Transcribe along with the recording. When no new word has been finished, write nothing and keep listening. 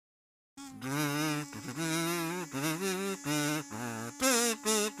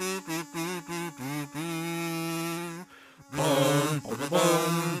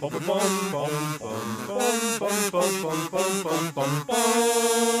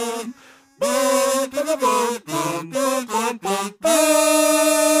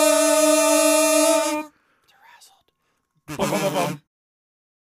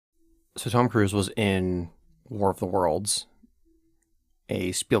So Tom Cruise was in War of the Worlds,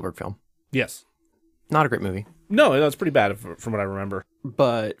 a Spielberg film. Yes. Not a great movie. No, that's pretty bad from what I remember.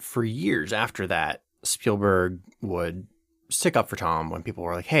 But for years after that, Spielberg would stick up for Tom when people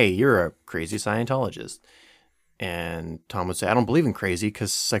were like, hey, you're a crazy Scientologist. And Tom would say, I don't believe in crazy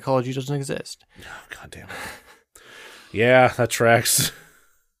because psychology doesn't exist. Oh, God damn it. Yeah, that tracks.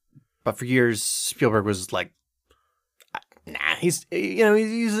 But for years, Spielberg was like, nah, he's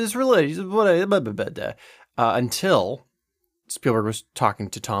this religious, until Spielberg was talking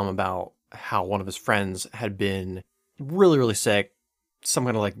to Tom about how one of his friends had been really, really sick, some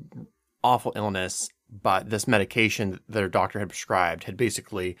kind of like awful illness, but this medication that their doctor had prescribed had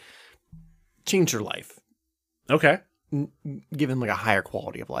basically changed her life. Okay. Given like a higher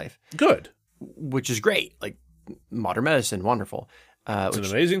quality of life. Good. Which is great. Like modern medicine, wonderful. It's an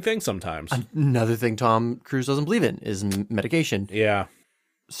amazing thing sometimes. Another thing Tom Cruise doesn't believe in is medication. Yeah.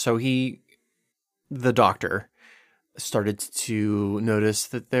 So the doctor, started to notice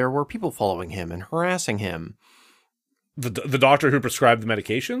that there were people following him and harassing him. The doctor who prescribed the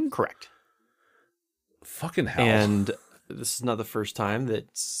medication? Correct. Fucking hell. And this is not the first time that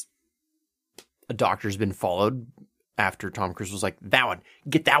a doctor's been followed after Tom Cruise was like, that one,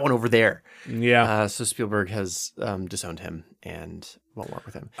 get that one over there. Yeah. So Spielberg has disowned him and won't work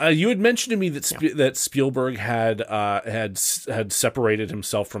with him. You had mentioned to me that that Spielberg had separated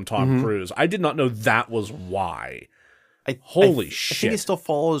himself from Tom Cruise. I did not know that was why. Holy shit! I think it still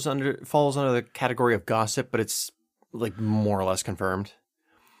falls under the category of gossip, but it's like more or less confirmed.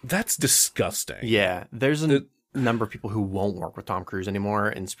 That's disgusting. Yeah, there's a number of people who won't work with Tom Cruise anymore,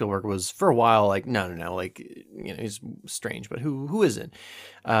 and Spielberg was for a while like, no, like, you know, he's strange, but who isn't?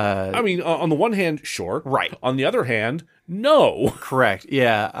 I mean, on the one hand, sure, right. On the other hand, no. Correct.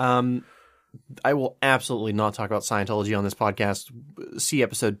 Yeah. I will absolutely not talk about Scientology on this podcast. See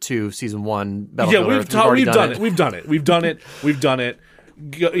episode 2, season 1. Yeah, we've done it.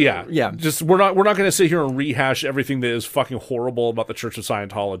 Yeah. Just we're not going to sit here and rehash everything that is fucking horrible about the Church of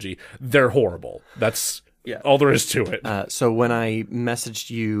Scientology. They're horrible. That's all there is to it. So when I messaged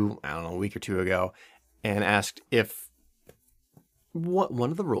you, I don't know, a week or two ago, and asked if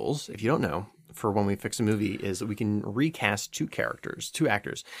one of the rules, if you don't know, for when we fix a movie is that we can recast two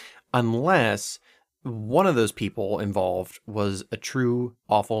actors, unless one of those people involved was a true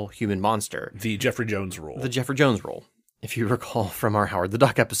awful human monster. The Jeffrey Jones rule. If you recall from our Howard the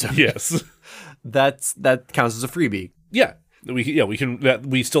Duck episode. Yes. that counts as a freebie. Yeah.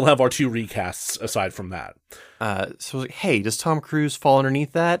 We still have our 2 recasts aside from that. So I was like, hey, does Tom Cruise fall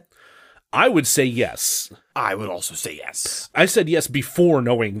underneath that? I would say yes. I would also say yes. I said yes before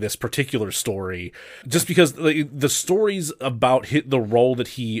knowing this particular story, just because the stories about the role that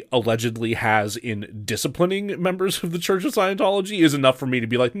he allegedly has in disciplining members of the Church of Scientology is enough for me to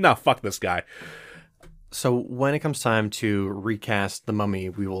be like, nah, fuck this guy. So when it comes time to recast The Mummy,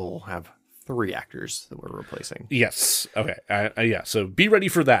 we will have 3 actors that we're replacing. Yes. Okay. Yeah. So be ready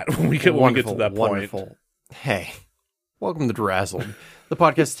for that when we get to that point. Wonderful. Hey, welcome to DeRazzled, the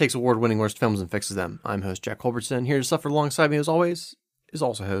podcast that takes award-winning worst films and fixes them. I'm host Jack Culbertson. Here to suffer alongside me, as always, is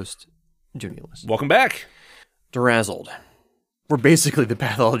also host Jimmy Lewis. Welcome back. DeRazzled. We're basically the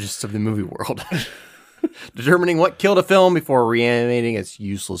pathologists of the movie world, determining what killed a film before reanimating its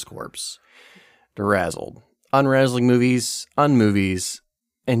useless corpse. DeRazzled. Unrazzling movies, unmovies,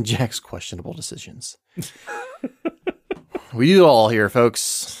 and Jack's questionable decisions. We do it all here,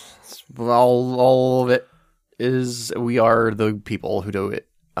 folks. All of it is, we are the people who do it.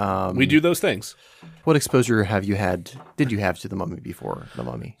 We do those things. What exposure did you have to The Mummy before The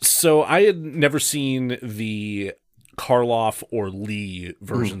Mummy? So I had never seen the Karloff or Lee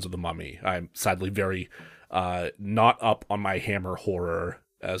versions of The Mummy. I'm sadly very not up on my Hammer horror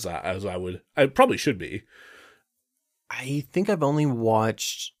as I probably should be. I think I've only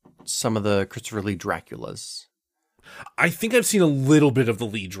watched some of the Christopher Lee Draculas. I think I've seen a little bit of the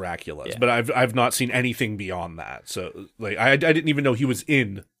Lee Draculas, but I've not seen anything beyond that. So like I didn't even know he was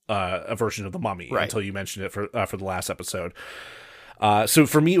in a version of The Mummy until you mentioned it for the last episode. So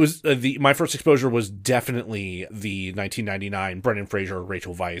for me, it was my first exposure was definitely the 1999 Brendan Fraser,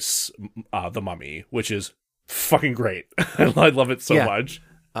 Rachel Weisz, The Mummy, which is fucking great. I love it so much.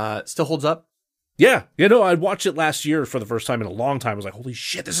 Still holds up. Yeah. I watched it last year for the first time in a long time. I was like, holy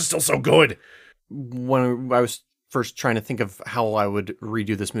shit, this is still so good. When I was first trying to think of how I would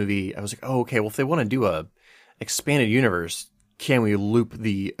redo this movie, I was like, oh, okay, well, if they want to do a expanded universe, can we loop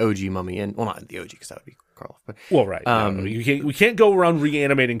the OG Mummy in? Well, not the OG, because that would be Karloff. But, well, right. We can't go around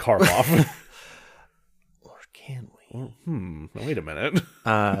reanimating Karloff. Or can we? Wait a minute.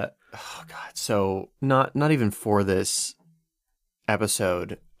 Oh, God. So, not even for this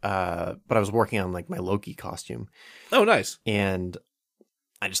episode, but I was working on, like, my Loki costume. Oh, nice. And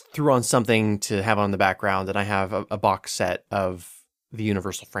I just threw on something to have on the background, and I have a box set of the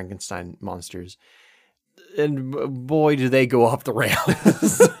Universal Frankenstein monsters. And boy, do they go off the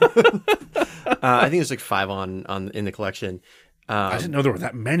rails. I think there's like 5 on in the collection. I didn't know there were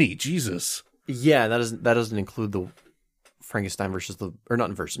that many. Jesus. Yeah, that doesn't include the Frankenstein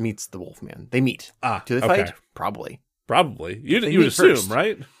meets the Wolfman. They meet. Do they fight? Probably. You would assume, first.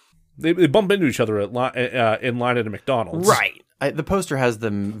 Right? They bump into each other in line at a McDonald's. Right. The poster has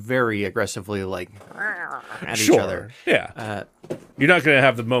them very aggressively, like, at each other. Yeah. You're not going to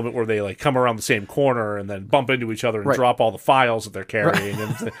have the moment where they, like, come around the same corner and then bump into each other and drop all the files that they're carrying.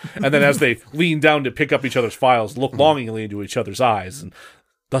 Right. And then as they lean down to pick up each other's files, look longingly into each other's eyes. And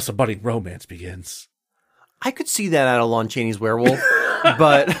thus a budding romance begins. I could see that out of Lon Chaney's Werewolf,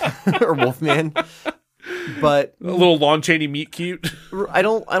 or Wolfman. But a little Lon Chaney meet cute. I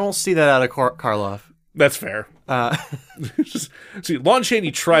don't see that out of Karloff. That's fair. See, Lon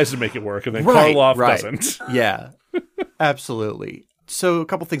Chaney tries to make it work, and then Karloff doesn't. Yeah, absolutely. So, a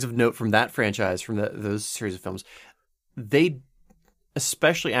couple things of note from that franchise, from those series of films, they,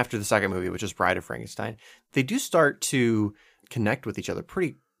 especially after the second movie, which is Bride of Frankenstein, they do start to connect with each other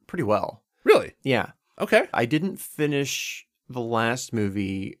pretty well. Really? Yeah. Okay. I didn't finish the last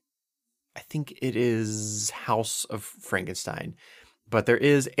movie. I think it is House of Frankenstein, but there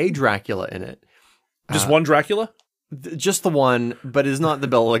is a Dracula in it. Just one Dracula? Just the one, but it's not the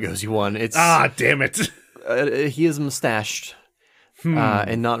Bela Lugosi one. It's damn it. He is mustached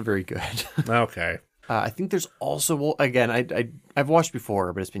and not very good. Okay. I think there's also, again, I've watched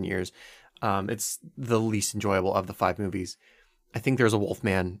before, but it's been years. It's the least enjoyable of the 5 movies. I think there's a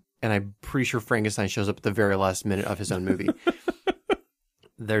Wolfman, and I'm pretty sure Frankenstein shows up at the very last minute of his own movie.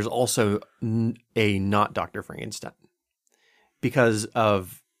 There's also a not Dr. Frankenstein. Because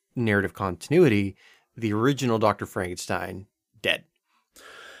of narrative continuity, the original Dr. Frankenstein, dead.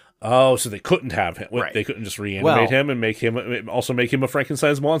 Oh, so they couldn't have him. Right. They couldn't just reanimate him and make him a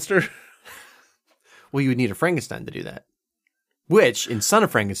Frankenstein's monster? Well, you would need a Frankenstein to do that. Which, in Son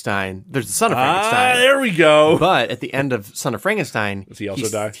of Frankenstein, there's the Son of Frankenstein. There we go. But at the end of Son of Frankenstein, does he also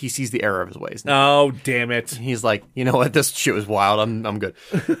die? He sees the error of his ways. Oh, damn it. He's like, you know what? This shit was wild. I'm good.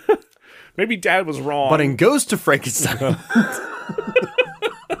 Maybe Dad was wrong. But in Ghost of Frankenstein...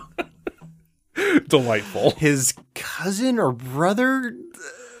 Delightful. His cousin or brother,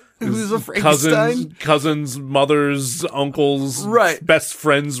 who's a Frankenstein, cousin's mother's uncle's best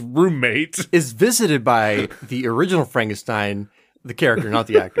friend's roommate, is visited by the original Frankenstein, the character, not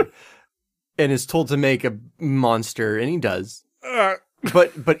the actor, and is told to make a monster, and he does.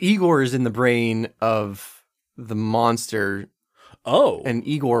 But Igor is in the brain of the monster. Oh, and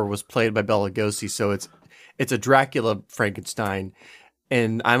Igor was played by Bela Lugosi, so it's a Dracula Frankenstein.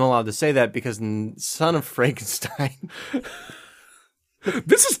 And I'm allowed to say that because in Son of Frankenstein...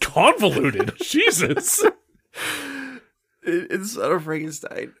 This is convoluted. Jesus. In Son of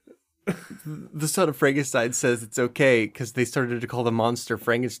Frankenstein, the Son of Frankenstein says it's okay because they started to call the monster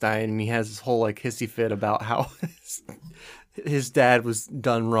Frankenstein, and he has this whole like hissy fit about how his dad was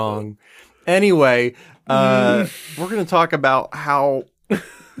done wrong. Anyway, we're going to talk about how...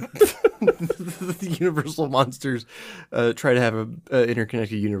 the Universal monsters try to have an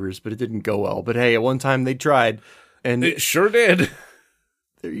interconnected universe, but it didn't go well. But hey, at one time they tried, and it sure did.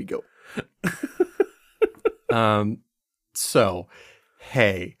 There you go. So,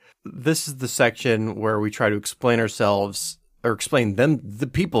 hey, this is the section where we try to explain ourselves, or explain the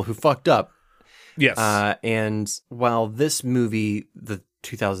people who fucked up. Yes. And while this movie, the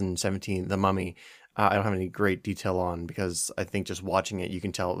 2017, The Mummy, I don't have any great detail on because I think just watching it, you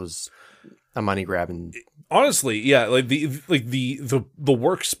can tell it was a money grab. And honestly, yeah, like the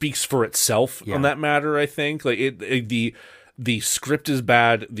work speaks for itself on that matter. I think the script is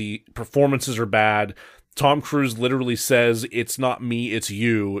bad, the performances are bad. Tom Cruise literally says, "It's not me, it's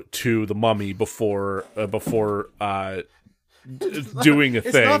you" to the Mummy before doing a thing.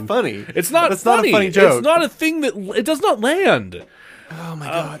 It's not funny. It's not funny. Not a funny joke. It's not a thing that it does not land. Oh my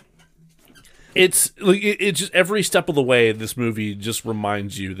god. It's like it's just every step of the way. This movie just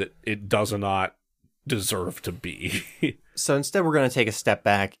reminds you that it does not deserve to be. So instead, we're going to take a step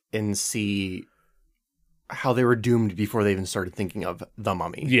back and see how they were doomed before they even started thinking of the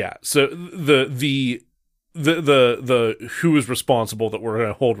Mummy. Yeah. So the who is responsible that we're going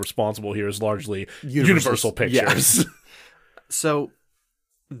to hold responsible here is largely Universal Pictures. Yeah. So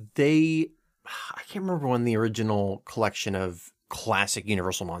I can't remember when the original collection of classic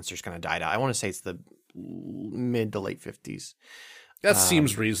Universal monsters kind of died out. I want to say it's the mid to late 50s. That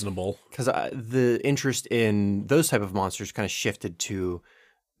seems reasonable. Because the interest in those type of monsters kind of shifted to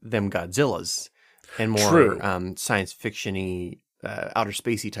them Godzillas and more science fiction-y, outer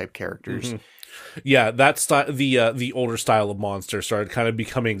spacey type characters. Mm-hmm. Yeah, that's the older style of monster started kind of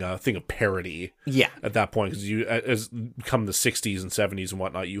becoming a thing of parody. Yeah, at that point, because as come the 60s and 70s and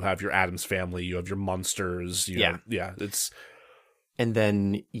whatnot, you have your Addams Family, you have your Munsters. And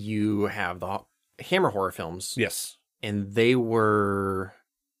then you have the Hammer horror films. Yes. And they were,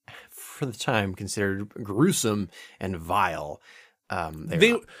 for the time, considered gruesome and vile.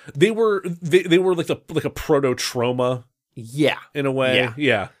 They were like a proto-trauma. Yeah, in a way.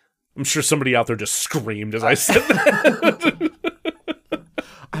 Yeah. I'm sure somebody out there just screamed as I said that.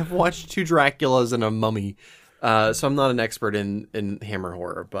 I've watched 2 Draculas and a Mummy, so I'm not an expert in Hammer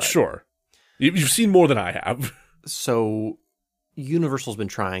horror, but sure, you've seen more than I have. So Universal's been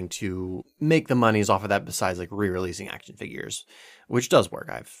trying to make the monies off of that besides like re-releasing action figures, which does work.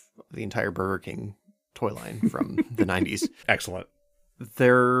 I've the entire Burger King toy line from the 90s. Excellent.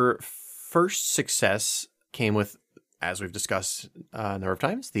 Their first success came with, as we've discussed a number of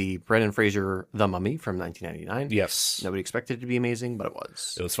times, the Brendan Fraser The Mummy from 1999. Yes. Nobody expected it to be amazing, but it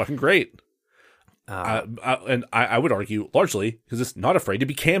was. It was fucking great. And I would argue largely because it's not afraid to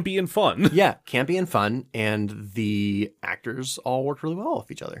be campy and fun. Yeah, campy and fun, and the actors all worked really well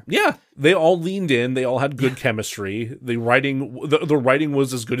with each other. Yeah, they all leaned in. They all had good chemistry. The writing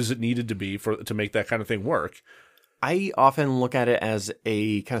was as good as it needed to be to make that kind of thing work. I often look at it as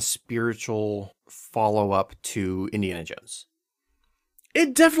a kind of spiritual follow-up to Indiana Jones.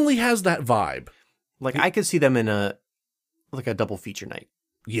 It definitely has that vibe. Like I could see them in a double feature night.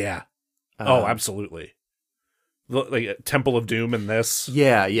 Yeah. Oh, absolutely. Like Temple of Doom and this.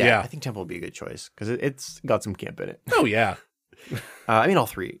 Yeah. I think Temple would be a good choice because it's got some camp in it. Oh, yeah. I mean, all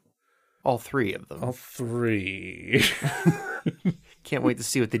three of them. All 3. Can't wait to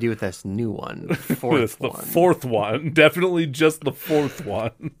see what they do with this new one. The fourth one. Definitely just the 4th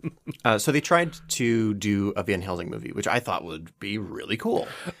one. So they tried to do a Van Helsing movie, which I thought would be really cool.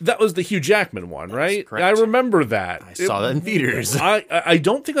 That was the Hugh Jackman one, right? Correct. I remember that. I saw that in theaters. I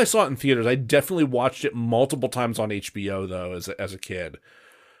don't think I saw it in theaters. I definitely watched it multiple times on HBO, though, as a kid.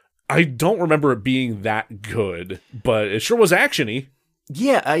 I don't remember it being that good, but it sure was action-y.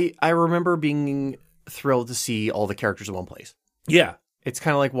 Yeah, I remember being thrilled to see all the characters in one place. Yeah. It's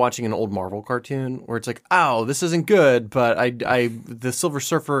kind of like watching an old Marvel cartoon where it's like, oh, this isn't good, but the Silver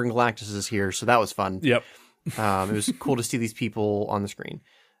Surfer and Galactus is here, so that was fun. Yep. It was cool to see these people on the screen.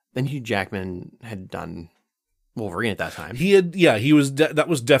 Then Hugh Jackman had done Wolverine at that time. He was that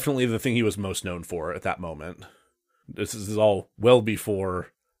was definitely the thing he was most known for at that moment. This is all well before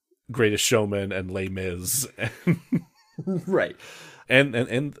Greatest Showman and Les Mis. Right.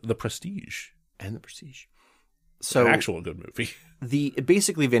 And The Prestige. And The Prestige. So an actual good movie.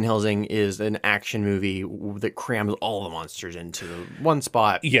 Basically Van Helsing is an action movie that crams all the monsters into one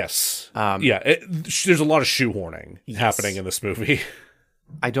spot. Yes. There's a lot of shoehorning happening in this movie.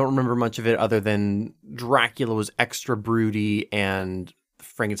 I don't remember much of it other than Dracula was extra broody and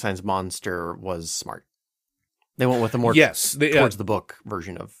Frankenstein's monster was smart. They went with a more towards the book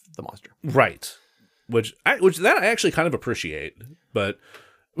version of the monster. Right. Which that I actually kind of appreciate, but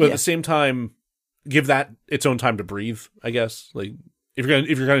at the same time, give that its own time to breathe, I guess. Like if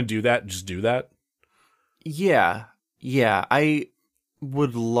you're gonna do that, just do that. Yeah. I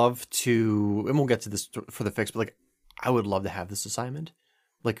would love to, and we'll get to this for the fix, but like I would love to have this assignment.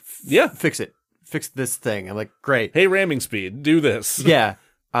 Like fix it. Fix this thing. I'm like, great. Hey, ramming speed, do this. Yeah.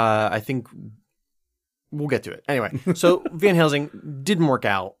 I think we'll get to it. Anyway, so Van Helsing didn't work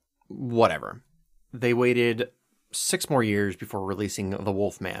out. Whatever. They waited 6 more years before releasing The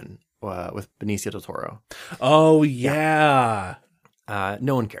Wolfman with Benicio del Toro. Oh, yeah.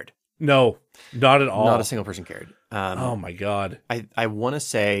 No one cared. No, not at all. Not a single person cared. Oh, my God. I want to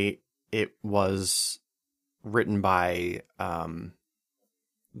say it was written by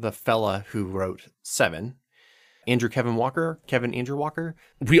the fella who wrote Seven, Kevin Andrew Walker.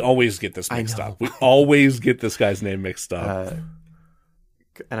 We always get this mixed up. We always get this guy's name mixed up.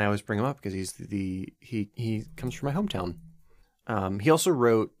 And I always bring him up because he comes from my hometown. He also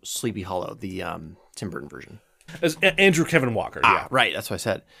wrote Sleepy Hollow, the Tim Burton version. As Andrew Kevin Walker, yeah. Right, that's what I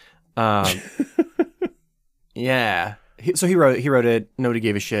said. Yeah. So he wrote it. Nobody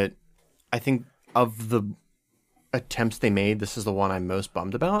gave a shit. I think of the attempts they made, this is the one I'm most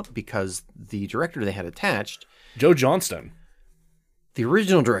bummed about, because the director they had attached, Joe Johnston. the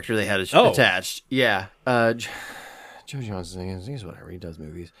original director they had attached, yeah, Joe Johnston, he's whatever, he does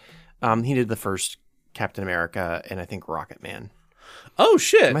movies. He did the first Captain America and I think Rocket Man. Oh,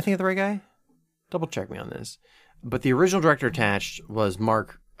 shit. Am I thinking of the right guy? Double check me on this. But the original director attached was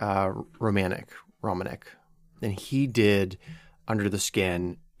Mark Romanek, and he did Under the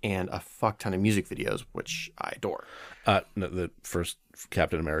Skin and a fuck ton of music videos, which I adore. No, the first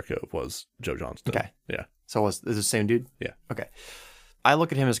Captain America was Joe Johnston. Okay. Yeah. So is it the same dude? Yeah. Okay. I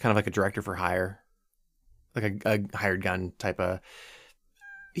look at him as kind of like a director for hire, like a hired gun type of.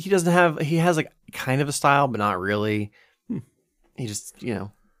 He has like kind of a style, but not really. He just,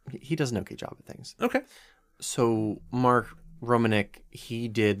 he does an okay job at things. Okay. So Mark Romanek, he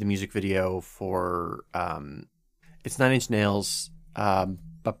did the music video for it's 9 Inch Nails. I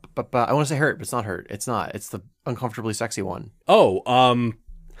want to say Hurt, but it's not Hurt. It's not. It's the Uncomfortably Sexy one. Oh,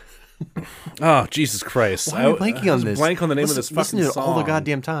 oh, Jesus Christ. Why am I blanking on this? Blank on the name of this fucking listen to it song. all the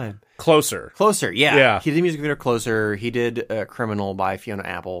goddamn time. Closer, yeah. Yeah. He did the music video Closer. He did Criminal by Fiona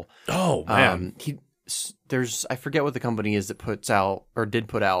Apple. Oh, man. I forget what the company is that puts out or did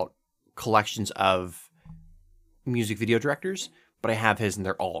put out collections of music video directors, but I have his and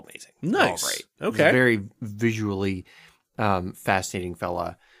they're all amazing. Nice. All great. Okay. He's a very visually fascinating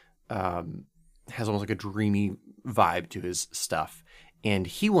fella. Has almost like a dreamy vibe to his stuff. And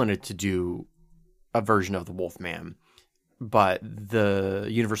he wanted to do a version of the Wolfman, but the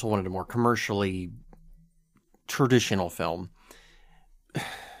Universal wanted a more commercially traditional film.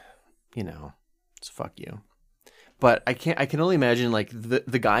 It's fuck you. But I can only imagine like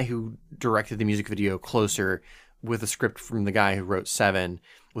the guy who directed the music video Closer with a script from the guy who wrote Seven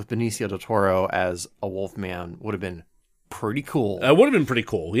with Benicio del Toro as a Wolfman would have been pretty cool. It would have been pretty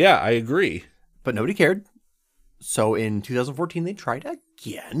cool. Yeah, I agree. But nobody cared. So in 2014, they tried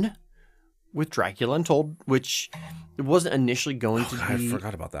again with Dracula Untold, which it wasn't initially going to be. I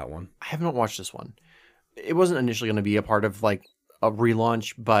forgot about that one. I have not watched this one. It wasn't initially going to be a part of like a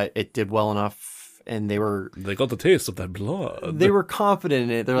relaunch, but it did well enough. And they got the taste of that blood. They were confident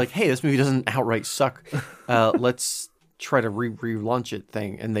in it. They're like, hey, this movie doesn't outright suck. Let's try to relaunch it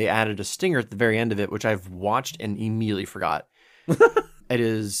thing. And they added a stinger at the very end of it, which I've watched and immediately forgot. It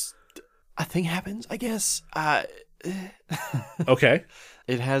is a thing happens, I guess. Okay.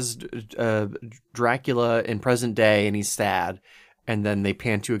 It has Dracula in present day and he's sad. And then they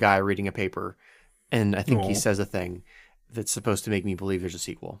pan to a guy reading a paper. And I think he says a thing that's supposed to make me believe there's a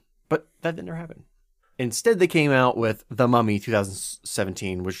sequel. But that didn't happen. Instead, they came out with The Mummy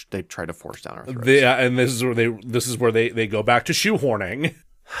 2017, which they tried to force down our throats. And this is where they go back to shoehorning.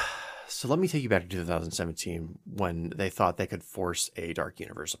 So let me take you back to 2017 when they thought they could force a dark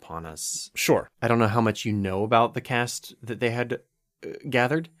universe upon us. Sure. I don't know how much you know about the cast that they had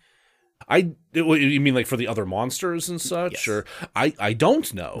gathered. You mean like for the other monsters and such? Yes. Or I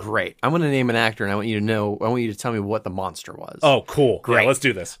don't know. Great. I'm going to name an actor, and I want you to tell me what the monster was. Oh, cool. Great. Yeah, let's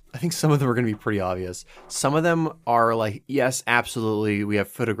do this. I think some of them are going to be pretty obvious. Some of them are like, yes, absolutely, we have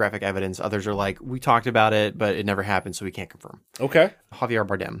photographic evidence. Others are like, we talked about it, but it never happened, so we can't confirm. Okay. Javier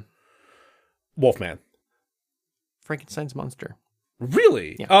Bardem. Wolfman. Frankenstein's monster.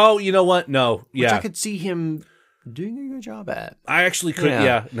 Really? Yeah. Oh, you know what? No. Yeah. Which I could see him doing a good job at. I actually could. Yeah.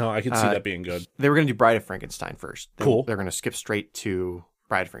 Yeah. No, I could see that being good. They were going to do Bride of Frankenstein first. Cool. They're going to skip straight to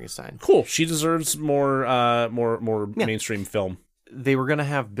Bride of Frankenstein. Cool. She deserves more mainstream film. They were going to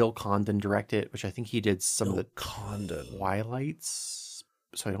have Bill Condon direct it, which I think he did some of the Condon. Twilights.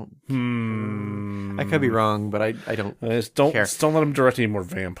 So I don't. I could be wrong, but I don't. Don't care. Don't let him direct any more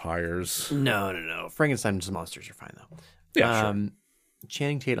vampires. No. Frankenstein's monsters are fine though. Yeah, sure.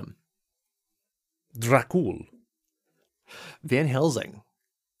 Channing Tatum. Dracul. Van Helsing.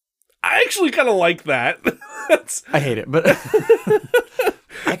 I actually kind of like that. I hate it, but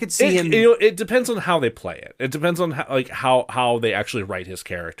I could see him. It depends on how they play it. It depends on how they actually write his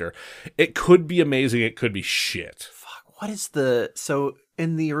character. It could be amazing. It could be shit. Fuck. What is so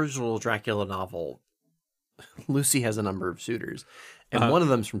in the original Dracula novel, Lucy has a number of suitors, and one of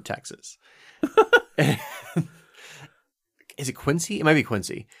them's from Texas. Is it Quincy? It might be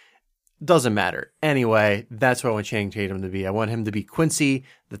Quincy. Doesn't matter. Anyway, that's what I want Channing Tatum to be. I want him to be Quincy,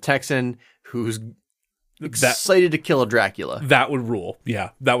 the Texan, who's excited to kill a Dracula. That would rule.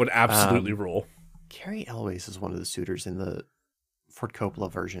 Yeah, that would absolutely rule. Cary Elwes is one of the suitors in the Ford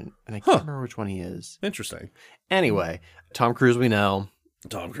Coppola version, and I can't remember which one he is. Interesting. Anyway, Tom Cruise we know.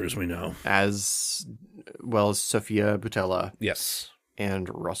 As well as Sophia Boutella. Yes. And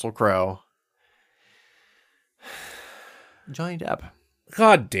Russell Crowe. Johnny Depp.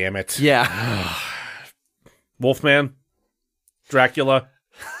 God damn it. Yeah. Wolfman, Dracula,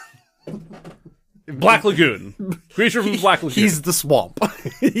 Black Lagoon, creature from the Black Lagoon. He's the swamp.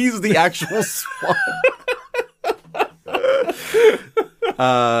 He's the actual swamp.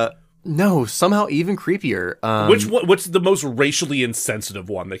 No, somehow even creepier. What's the most racially insensitive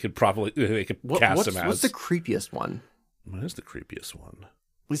one they could cast him as? What's the creepiest one? What is the creepiest one?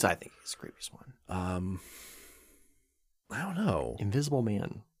 At least I think it's the creepiest one. I don't know. Invisible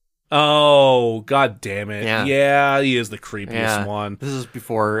Man. Oh, god damn it. Yeah, he is the creepiest one. This is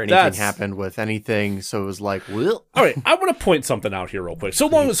before anything happened with anything, so it was like, well. All right, I want to point something out here real quick. So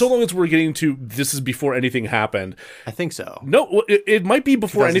long as we're getting to this is before anything happened. I think so. No, it might be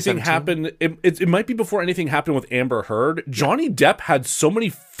before anything happened. It might be before anything happened with Amber Heard. Johnny Depp had so many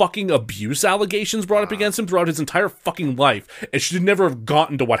fucking abuse allegations brought up against him throughout his entire fucking life, and should never have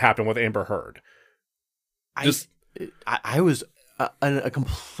gotten to what happened with Amber Heard. I was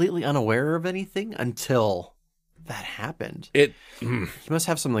completely unaware of anything until that happened. He must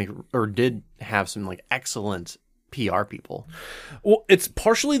have some did have some excellent PR people. Well, it's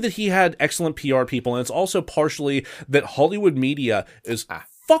partially that he had excellent PR people, and it's also partially that Hollywood media is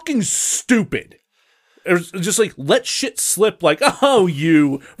fucking stupid. It's just let shit slip for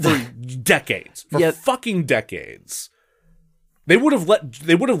decades. Fucking decades. They would have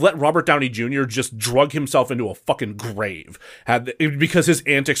let Robert Downey Jr. just drug himself into a fucking grave because his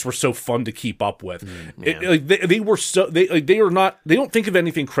antics were so fun to keep up with. They don't think of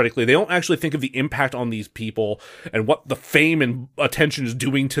anything critically. They don't actually think of the impact on these people and what the fame and attention is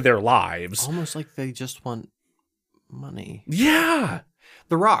doing to their lives. Almost like they just want money. Yeah.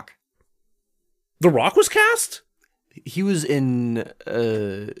 The Rock. The Rock was cast? He was in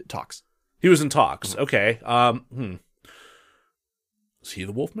talks. He was in talks. Okay. Is he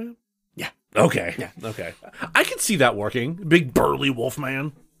the Wolfman? Yeah. Okay. Yeah. Okay. I can see that working. Big burly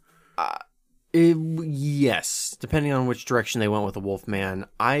Wolfman. Yes. Depending on which direction they went with the Wolfman.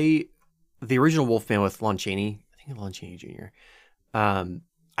 The original Wolfman with Lon Chaney, I think Lon Chaney Jr.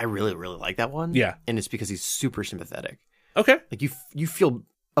 I really, really like that one. Yeah. And it's because he's super sympathetic. Okay. You feel,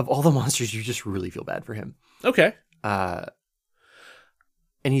 of all the monsters, you just really feel bad for him. Okay. And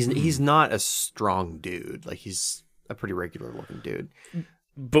he's not a strong dude. He's a pretty regular looking dude.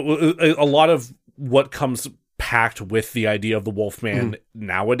 But a lot of what comes packed with the idea of the Wolfman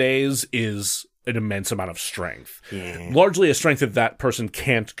nowadays is an immense amount of strength. Yeah. Largely a strength that person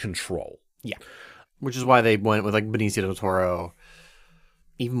can't control. Yeah. Which is why they went with Benicio del Toro,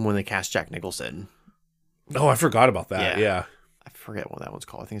 even when they cast Jack Nicholson. Oh, I forgot about that. Yeah. I forget what that one's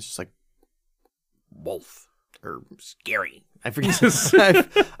called. I think it's just Wolf or Scary. I forget.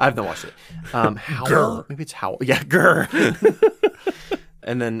 I've not watched it. Howl? Grr. Maybe it's Howl. Yeah, Grr.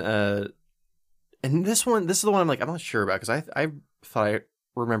 And then, and this is the one I'm not sure about, because I thought I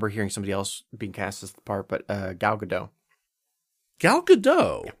remember hearing somebody else being cast as the part, but Gal Gadot. Gal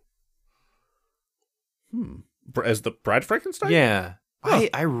Gadot? Yeah. As the Bride Frankenstein? Yeah. Huh.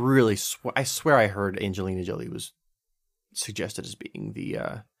 I really swear I heard Angelina Jolie was suggested as being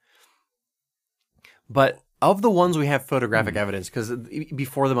the, but of the ones we have photographic evidence, because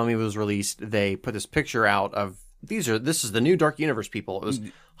before The Mummy was released, they put this picture out of this is the new Dark Universe people. It was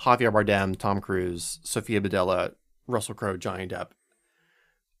Javier Bardem, Tom Cruise, Sofia Boutella, Russell Crowe, Johnny Depp.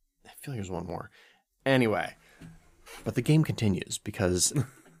 I feel like there's one more. Anyway, but the game continues because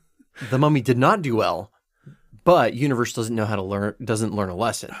The Mummy did not do well, but Universe doesn't learn a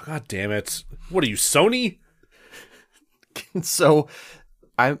lesson. Oh, God damn it! What are you, Sony? So,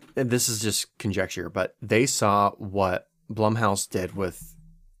 this is just conjecture, but they saw what Blumhouse did with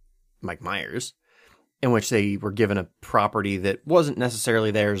Mike Myers, in which they were given a property that wasn't necessarily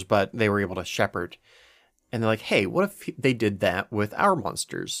theirs, but they were able to shepherd. And they're like, hey, what if they did that with our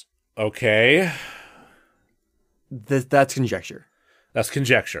monsters? Okay. That's conjecture. That's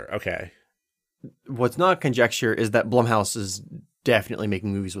conjecture. Okay. What's not conjecture is that Blumhouse is definitely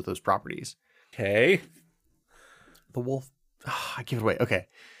making movies with those properties. Okay. The Wolf. Oh, I give it away. Okay.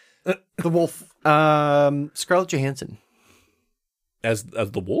 The Wolf. Scarlett Johansson. As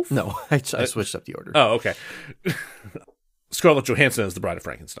the Wolf? No, I switched up the order. Oh, okay. Scarlett Johansson is the Bride of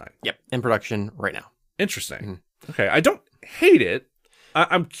Frankenstein. Yep, in production right now. Interesting. Mm-hmm. Okay, I don't hate it.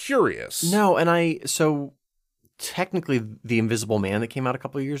 I'm curious. No, and so technically The Invisible Man that came out a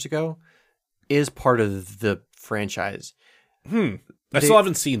couple of years ago is part of the franchise. I still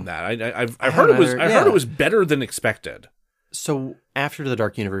haven't seen that. I heard it was better than expected. So after the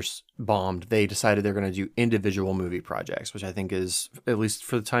Dark Universe bombed, they decided they're going to do individual movie projects, which I think is, at least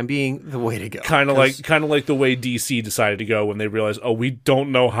for the time being, the way to go. Kind of like the way DC decided to go when they realized, oh, we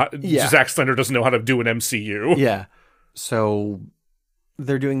don't know how. Zack Snyder doesn't know how to do an MCU. Yeah. So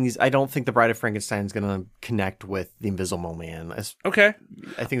they're doing these. I don't think the Bride of Frankenstein is going to connect with the Invisible Man. Okay.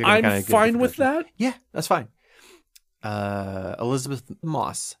 I think I'm fine with that. Yeah, that's fine. Elizabeth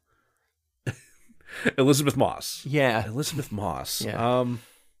Moss. Elizabeth Moss. Yeah. Elizabeth Moss. Yeah.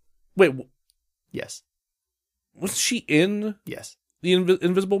 Wait. Yes. Was she in Yes. the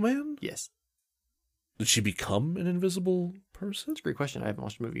Invisible Man? Yes. Did she become an invisible person? That's a great question. I haven't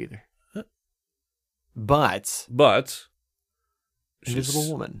watched the movie either. Huh. But Invisible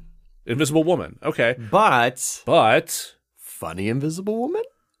Woman. Invisible Woman. Okay. But funny Invisible Woman?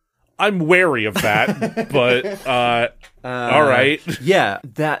 I'm wary of that, but all right. Yeah,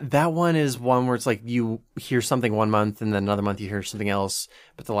 that one is one where it's like you hear something one month and then another month you hear something else,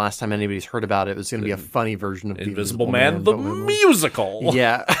 but the last time anybody's heard about it was going to be a funny version of the Invisible Man, the musical.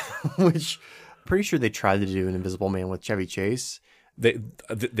 Yeah, which I'm pretty sure they tried to do an Invisible Man with Chevy Chase. They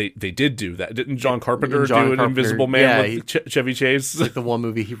did do that. Didn't John Carpenter do an Invisible Man with Chevy Chase? Like the one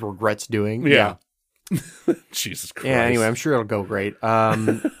movie he regrets doing. Yeah. Jesus Christ. Yeah, anyway, I'm sure it'll go great.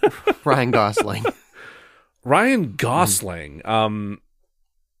 Ryan Gosling. Ryan Gosling.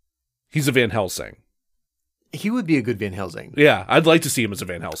 He's a Van Helsing. He would be a good Van Helsing. Yeah, I'd like to see him as a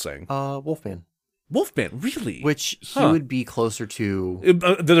Van Helsing. Wolfman. Wolfman, really? Which he would be closer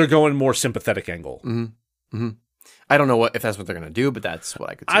to. They're going more sympathetic angle. Mm-hmm. Mm-hmm. I don't know if that's what they're going to do, but that's what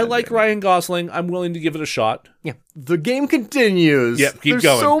I could say. I like Ryan Gosling. I'm willing to give it a shot. Yeah. The game continues. Yep, keep There's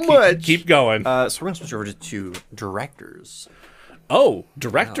going. So much. Keep going. So we're going to switch over to directors. Oh,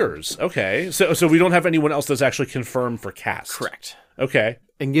 directors. Wow. Okay. So we don't have anyone else that's actually confirmed for cast. Correct. Okay.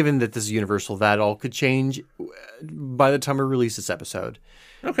 And given that this is Universal, that all could change by the time we release this episode.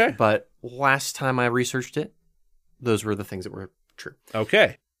 Okay. But last time I researched it, those were the things that were true.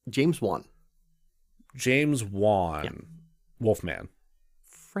 Okay. James Wan. Yeah. Wolfman.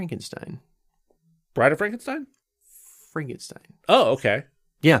 Frankenstein. Bride of Frankenstein? Frankenstein. Oh, okay.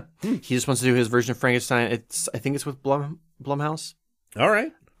 Yeah. He just wants to do his version of Frankenstein. I think it's with Blumhouse. All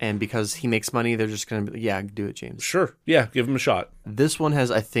right. And because he makes money, they're just going to do it, James. Sure. Yeah, give him a shot. This one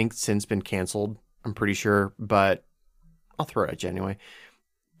has, I think, since been canceled. I'm pretty sure, but I'll throw it at you anyway.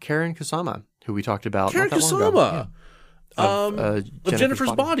 Karen Kusama, who we talked about. Karen Kusama. Of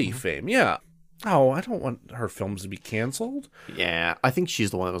Jennifer's Body fame. Yeah. Oh, I don't want her films to be canceled. Yeah, I think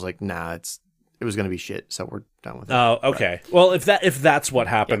she's the one that was like, nah, it was going to be shit, so we're done with it. Oh, okay. But, well, if that's what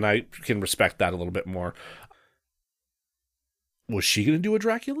happened, I can respect that a little bit more. Was she going to do a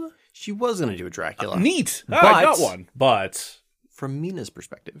Dracula? She was going to do a Dracula. Neat. I got one. But from Mina's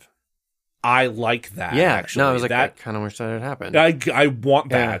perspective, I like that. Yeah, actually. No, I was like, I kind of wish that had happened. I want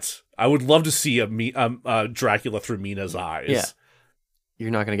that. I would love to see a Dracula through Mina's eyes. Yeah. You're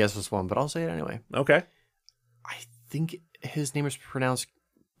not going to guess this one, but I'll say it anyway. Okay. I think his name is pronounced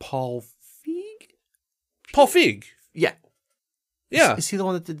Paul Feig? Paul Feig. Yeah. Yeah. Is he the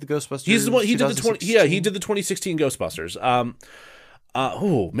one that did the Ghostbusters? He's the one. He did he did the 2016 Ghostbusters.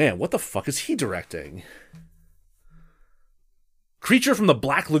 Oh man, what the fuck is he directing? Creature from the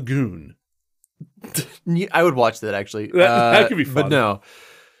Black Lagoon. I would watch that actually. That could be fun. But no,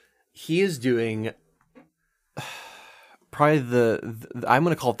 he is doing probably I'm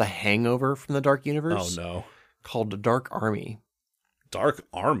going to call it the Hangover from the Dark Universe. Oh no, called Dark Army. Dark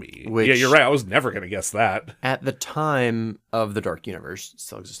Army. Which, yeah, you're right. I was never going to guess that. At the time of the Dark Universe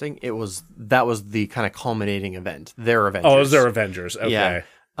still existing, that was the kind of culminating event. Their Avengers. Oh, it was their Avengers. Okay.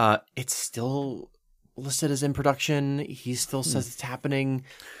 Yeah. It's still listed as in production. He still says it's happening.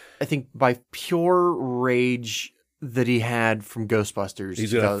 I think by pure rage that he had from Ghostbusters,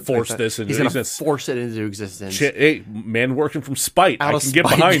 he's going to force this into. He's going to force it into existence. Hey, man, working from spite, I can get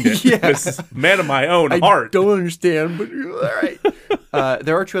spite. behind it. Yeah. Man of my own heart. I don't understand, but all right.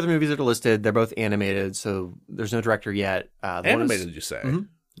 There are 2 other movies that are listed. They're both animated, so there's no director yet. Animated, did you say?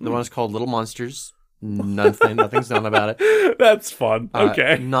 Mm-hmm. The one is called Little Monsters. Nothing's done about it. That's fun.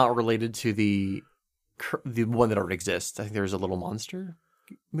 Okay. Not related to the one that already exists. I think there's a Little Monster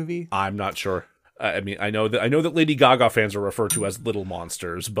movie. I'm not sure. I mean, I know that Lady Gaga fans are referred to as little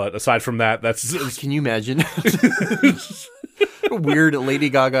monsters, but aside from that, that's. Can you imagine a weird Lady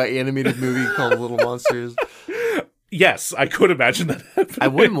Gaga animated movie called Little Monsters? Yes, I could imagine that happening. I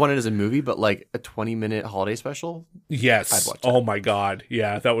wouldn't want it as a movie, but like a 20-minute holiday special. Yes. I'd watch it. Oh my god.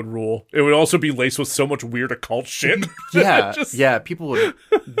 Yeah, that would rule. It would also be laced with so much weird occult shit. Yeah. Yeah. People would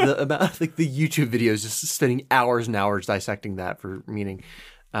the amount like the YouTube videos just spending hours and hours dissecting that for meaning.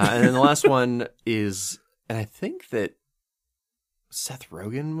 And then the last one is, and I think that Seth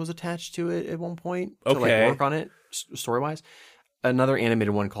Rogen was attached to it at one point to like work on it story wise. Another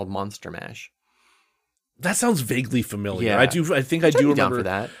animated one called Monster Mash. That sounds vaguely familiar. Yeah. I think I do remember for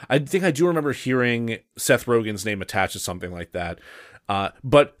that. I think I do remember hearing Seth Rogen's name attached to something like that.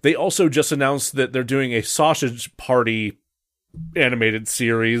 But they also just announced that they're doing a Sausage Party animated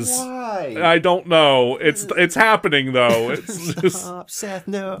series. Why? I don't know. It's happening though. It's just, Stop, Seth.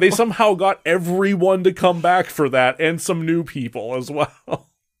 No. they somehow got everyone to come back for that, and some new people as well.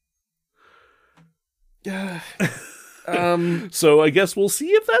 So I guess we'll see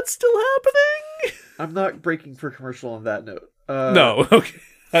if that's still happening. I'm not breaking for commercial on that note. No, okay.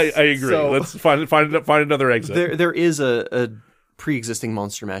 I agree. So- Let's find another exit. There is a pre-existing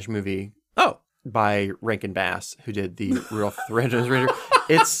Monster Mash movie Oh. by Rankin Bass, who did the Rudolph the Red-Nosed Reindeer.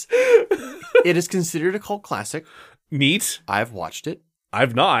 It is considered a cult classic. Neat. I've watched it.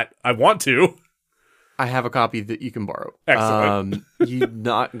 I've not. I want to. I have a copy that you can borrow. Excellent. You're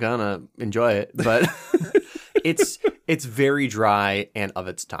not gonna enjoy it, but it's very dry and of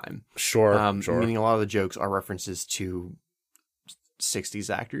its time. Sure. Meaning a lot of the jokes are references to 60s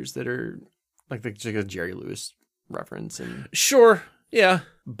actors that are like a Jerry Lewis reference, and Sure. Yeah.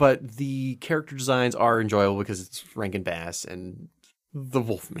 but the character designs are enjoyable because it's Rankin Bass, and the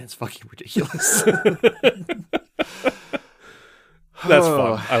Wolfman's fucking ridiculous. That's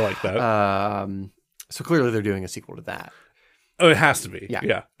fun. I like that. So clearly they're doing a sequel to that. Oh, it has to be.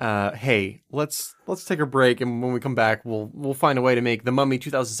 Yeah. Hey, let's take a break, and when we come back, we'll find a way to make The Mummy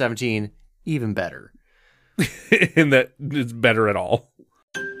 2017 even better. In that it's better at all.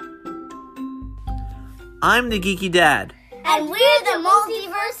 I'm the Geeky Dad, And we're the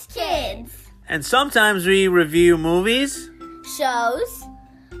Multiverse Kids. and sometimes we review movies, Shows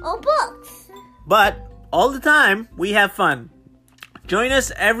or books. but all the time we have fun. Join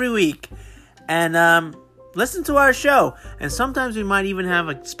us every week and listen to our show, and sometimes we might even have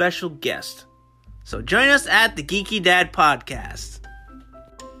a special guest. So join us at the Geeky Dad Podcast.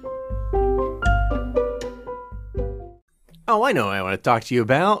 Oh, I know what I want to talk to you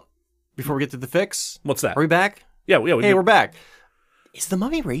about before we get to the fix. What's that? Are we back? Yeah. Hey, we're back. Is The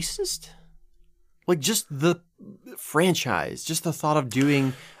Mummy racist? Like, just the franchise, just the thought of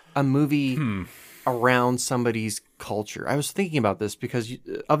doing a movie around somebody's culture. I was thinking about this because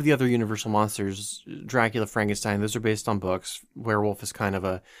of the other Universal monsters, Dracula, Frankenstein, those are based on books. Werewolf is kind of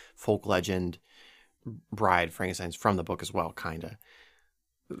a folk legend. Bride, Frankenstein's from the book as well, kind of.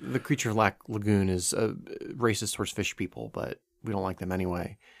 The Creature of Lagoon is racist towards fish people, but we don't like them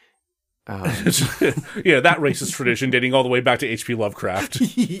anyway. Yeah, that racist tradition dating all the way back to H.P. Lovecraft.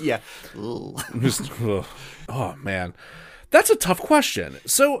 Yeah. Just, ugh. Oh man, that's a tough question.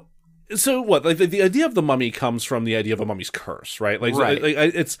 So what? Like the idea of the mummy comes from the idea of a mummy's curse, right? Like, Right.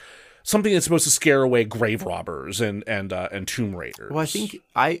 It's something that's supposed to scare away grave robbers and tomb raiders. Well, I think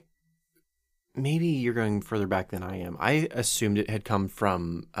maybe you're going further back than I am. I assumed it had come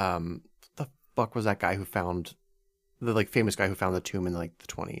from the fuck was that guy who found the famous guy who found the tomb in the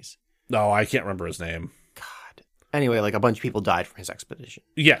 20s. No, I can't remember his name. God. Anyway, a bunch of people died from his expedition.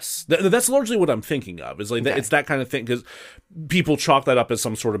 Yes, that's largely what I'm thinking of. Is Okay. it's that kind of thing, because people chalk that up as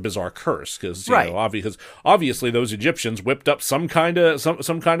some sort of bizarre curse. Because Right. obviously those Egyptians whipped up some kind of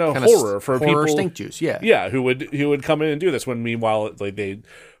horror for people. Stink juice, yeah. Yeah, who would come in and do this when meanwhile they.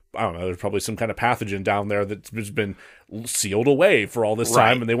 I don't know, there's probably some kind of pathogen down there that's just been sealed away for all this time,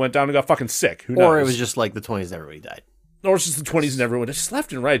 Right. and they went down and got fucking sick. Who knows? Or it was just like the 20s and everybody died. Or it's just the 20s and everyone. It's just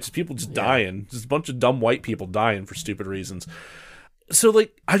left and right. Just people just dying. Just a bunch of dumb white people dying for stupid reasons. So,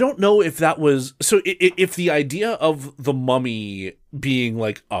 I don't know if that was... So, if the idea of the mummy being,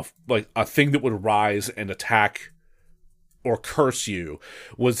 a thing that would rise and attack or curse you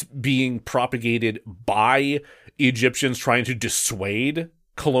was being propagated by Egyptians trying to dissuade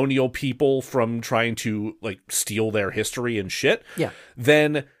colonial people from trying to, steal their history and shit,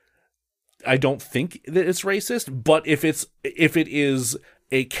 then... I don't think that it's racist, but if it is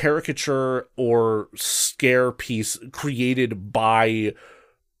a caricature or scare piece created by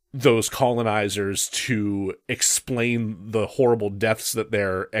those colonizers to explain the horrible deaths that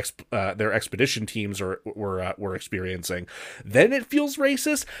their expedition teams were experiencing, then it feels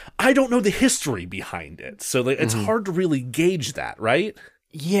racist. I don't know the history behind it, so it's hard to really gauge that, right?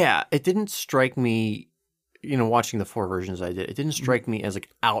 Yeah, it didn't strike me... watching the 4 versions I did, it didn't strike me as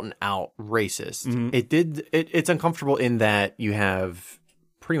out and out racist. It did. It's uncomfortable in that you have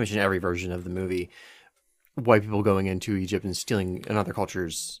pretty much in every version of the movie, white people going into Egypt and stealing another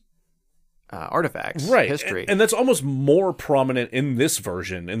culture's artifacts, history. And that's almost more prominent in this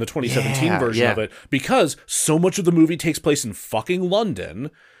version, in the 2017 version of it, because so much of the movie takes place in fucking London.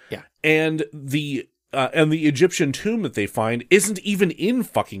 Yeah. And the Egyptian tomb that they find isn't even in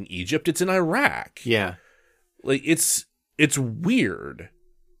fucking Egypt, it's in Iraq. Yeah. It's weird.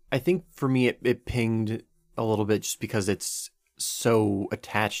 I think for me it pinged a little bit just because it's so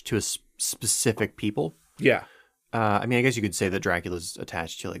attached to a specific people. Yeah. I mean, I guess you could say that Dracula's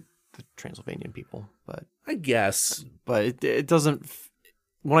attached to like the Transylvanian people, but I guess. it doesn't.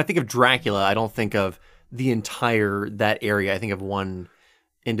 When I think of Dracula, I don't think of the entire that area. I think of one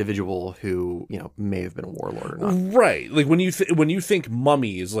individual who may have been a warlord or not. Right. Like when you think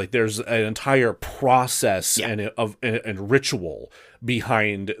mummies, like there's an entire process and ritual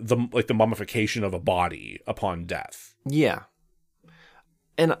behind the mummification of a body upon death. Yeah.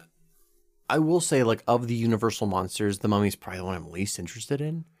 And I will say, like, of the Universal monsters, the Mummy's probably the one I'm least interested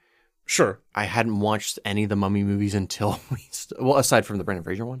in. Sure. I hadn't watched any of the Mummy movies until aside from the Brendan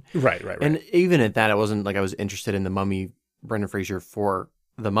Fraser one. Right. And even at that, it wasn't like I was interested in the Mummy, Brendan Fraser for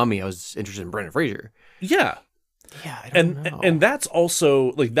the Mummy. I was interested in Brendan Fraser. Yeah. Yeah, I don't know. And that's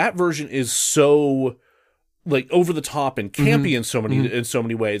also, like, that version is so, like, over the top and campy in so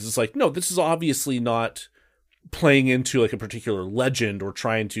many ways. It's like, no, this is obviously not playing into like a particular legend or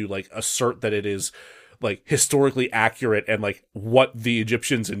trying to like assert that it is like historically accurate and like what the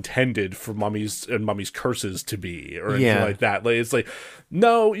Egyptians intended for mummies and mummies' curses to be or anything like that. Like it's like,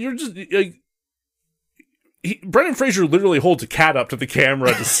 no, you're just like, Brendan Fraser literally holds a cat up to the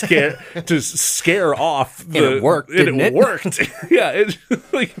camera to scare off the, and it worked. It worked. Yeah,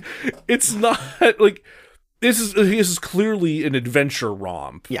 it's not like. This is clearly an adventure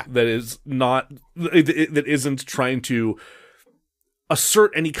romp that is not that isn't trying to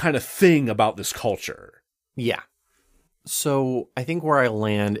assert any kind of thing about this culture. Yeah. So I think where I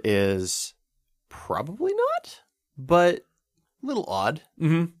land is probably not, but a little odd.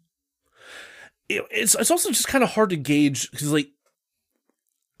 Mm-hmm. It's also just kind of hard to gauge because like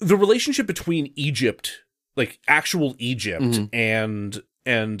the relationship between Egypt, like actual Egypt, and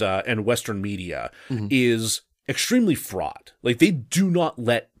Western media is extremely fraught. Like they do not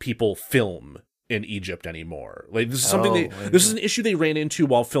let people film in Egypt anymore. Like this is something this is an issue they ran into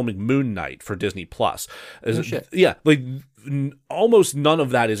while filming Moon Knight for Disney Plus. Yeah, like almost none of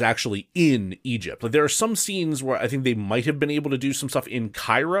that is actually in Egypt. Like there are some scenes where I think they might have been able to do some stuff in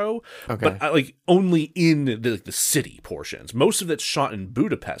Cairo, but like only in the city portions. Most of it's shot in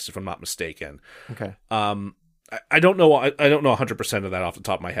Budapest, if I'm not mistaken. Okay. I don't know. I don't know 100% of that off the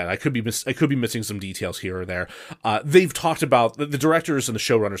top of my head. I could be missing some details here or there. They've talked about the directors and the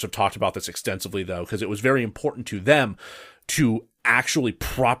showrunners have talked about this extensively though, because it was very important to them to actually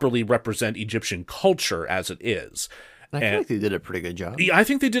properly represent Egyptian culture as it is. And I feel like they did a pretty good job. Yeah, I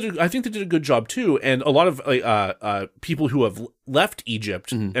think they did a good job too. And a lot of people who have left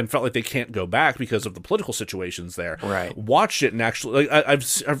Egypt and felt like they can't go back because of the political situations there, watched it and actually like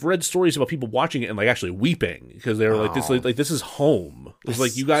I've read stories about people watching it and like actually weeping because they were like this is home. It's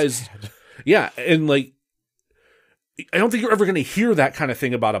like you guys, sad. Yeah, and like I don't think you're ever going to hear that kind of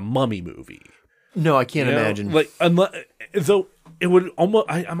thing about a mummy movie. No, I can't imagine. Like though. It would almost.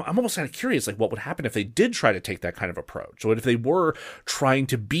 I'm almost kind of curious, like what would happen if they did try to take that kind of approach. What if they were trying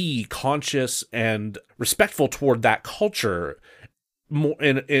to be conscious and respectful toward that culture? More,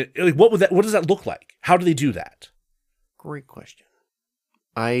 and like, what does that look like? How do they do that? Great question.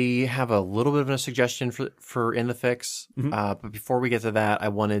 I have a little bit of a suggestion for In the Fix, but before we get to that, I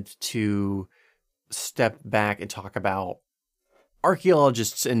wanted to step back and talk about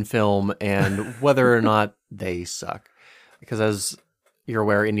archaeologists in film and whether or not they suck. Because as you're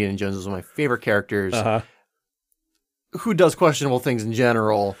aware, Indiana Jones is one of my favorite characters who does questionable things in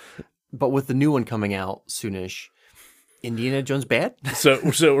general. But with the new one coming out soonish, Indiana Jones bad? So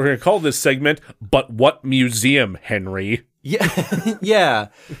we're going to call this segment, But What Museum, Henry? Yeah.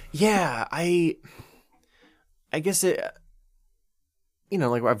 I guess it,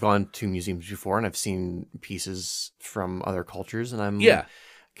 like I've gone to museums before and I've seen pieces from other cultures and I'm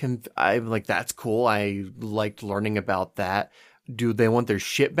like, that's cool. I liked learning about that. Do they want their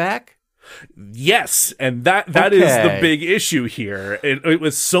shit back? Yes, and that is the big issue here. It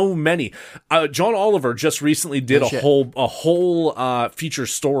was so many. John Oliver just recently did a whole feature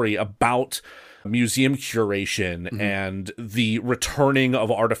story about museum curation and the returning of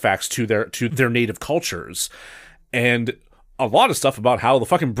artifacts to their native cultures, and a lot of stuff about how the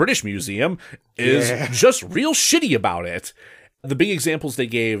fucking British Museum is just real shitty about it. The big examples they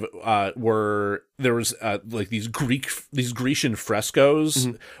gave were there was like these Grecian frescoes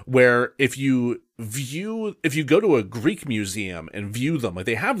where if you go to a Greek museum and view them, like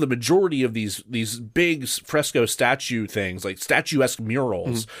they have the majority of these big fresco statue things, like statuesque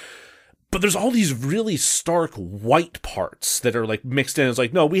murals. But there's all these really stark white parts that are like mixed in. It's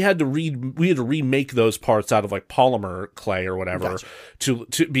like, no, we had to remake those parts out of like polymer clay or whatever to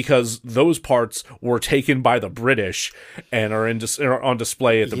because those parts were taken by the British and are on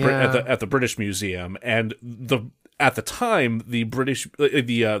display at the British Museum. And at the time, the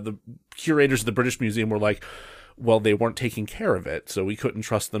curators of the British Museum were like, well, they weren't taking care of it, so we couldn't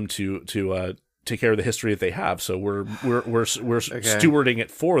trust them to take care of the history that they have. So we're stewarding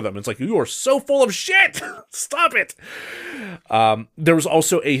it for them. It's like, you are so full of shit. Stop it. There was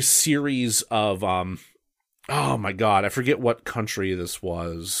also a series of oh my god, I forget what country this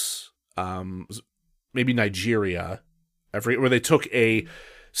was. Maybe Nigeria. I forget, where they took a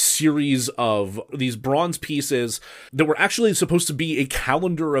series of these bronze pieces that were actually supposed to be a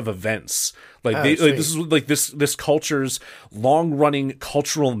calendar of events. This is like this culture's long-running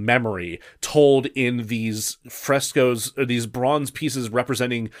cultural memory told in these frescoes, these bronze pieces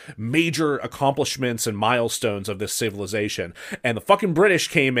representing major accomplishments and milestones of this civilization. And the fucking British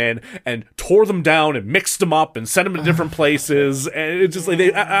came in and tore them down and mixed them up and sent them to different places. And it's just like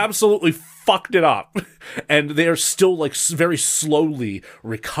they absolutely fucked it up. And they are still like very slowly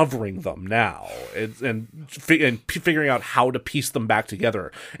recovering them now and figuring out how to piece them back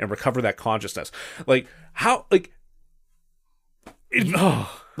together and recover that consciousness. Like how like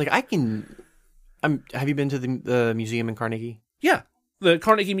I can. Have you been to the museum in Carnegie? Yeah, the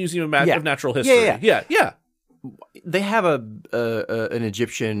Carnegie Museum of Natural History. Yeah. They have an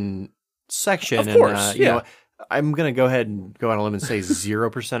Egyptian section. Of course, and, you know, I'm gonna go ahead and go on a limb and say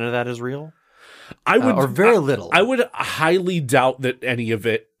 0% of that is real. I would, or very little. I would highly doubt that any of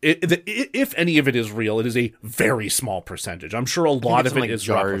it, if any of it is real, it is a very small percentage. I'm sure a lot of it is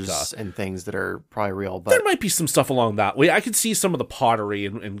jars replica and things that are probably real. But there might be some stuff along that way. I could see some of the pottery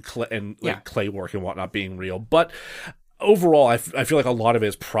and clay work and whatnot being real, but overall, I feel like a lot of it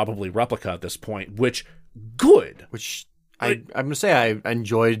is probably replica at this point. Which good. Which I'm gonna say I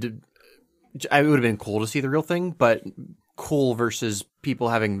enjoyed. It would have been cool to see the real thing, but cool versus people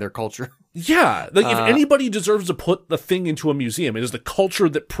having their culture. Yeah, like if anybody deserves to put the thing into a museum, it is the culture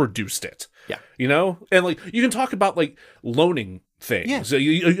that produced it. Yeah, you know, and like you can talk about like loaning things. Yeah, so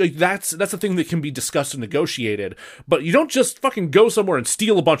that's the thing that can be discussed and negotiated. But you don't just fucking go somewhere and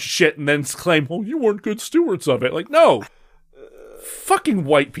steal a bunch of shit and then claim, "Oh, you weren't good stewards of it." Like, no, fucking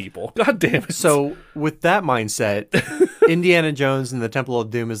white people. God damn it. So with that mindset, Indiana Jones and the Temple of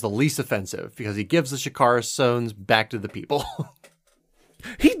Doom is the least offensive because he gives the Shikara stones back to the people.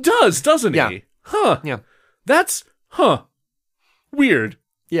 He does, doesn't Yeah. he? Huh. Yeah. That's, weird.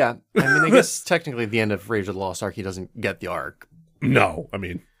 Yeah. I mean, I guess technically at the end of Rage of the Lost Ark, he doesn't get the Ark. No, I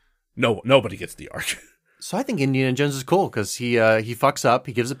mean, nobody gets the Ark. So I think Indiana Jones is cool because he fucks up,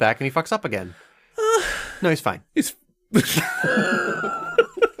 he gives it back, and he fucks up again. No, he's fine. He's...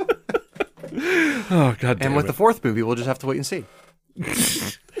 Oh, God damn And with it. the fourth movie, we'll just have to wait and see.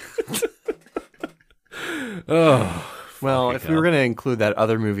 Oh... Well, if we were going to include that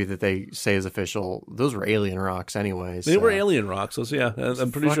other movie that they say is official, those were alien rocks anyways. They were alien rocks, so yeah,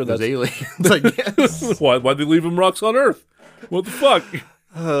 I'm pretty sure that's... aliens, I guess. Why'd they leave them rocks on Earth? What the fuck?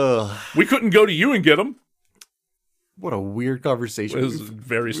 We couldn't go to you and get them. What a weird conversation. It was a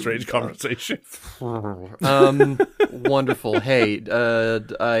very strange conversation. Wonderful. Hey,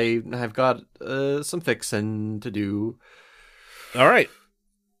 I have got some fixing to do. All right.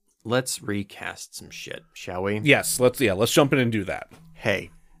 Let's recast some shit, shall we? Yes, let's jump in and do that. Hey,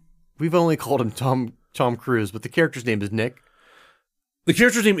 we've only called him Tom Cruise, but the character's name is Nick. The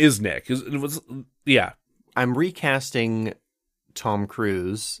character's name is Nick. Yeah. I'm recasting Tom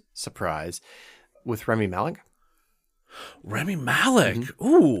Cruise, surprise, with Rami Malek. Rami Malek. Mm-hmm.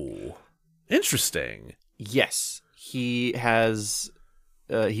 Ooh. Interesting. Yes. He has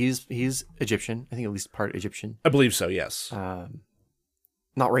he's Egyptian. I think at least part Egyptian. I believe so, yes.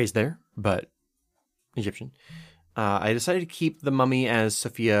 Not raised there, but Egyptian. I decided to keep the mummy as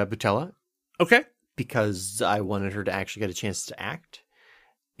Sophia Boutella. Okay. Because I wanted her to actually get a chance to act.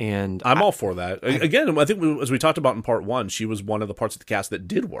 And I'm all for that. Again, I think as we talked about in part 1, she was one of the parts of the cast that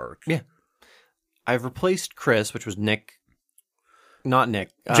did work. Yeah. I've replaced Chris, which was Nick. Not Nick.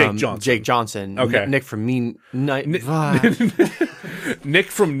 Jake Johnson. Jake Johnson. Okay. Nick from Mean... Nick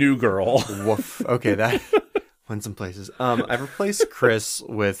from New Girl. Woof. Okay, that... went some places. I've replaced Chris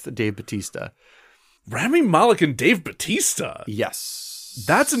with Dave Bautista. Rami Malek and Dave Bautista. Yes.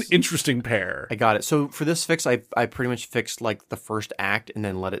 That's an interesting pair. I got it. So for this fix, I pretty much fixed like the first act and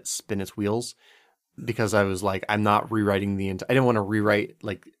then let it spin its wheels because I was like, I'm not rewriting I didn't want to rewrite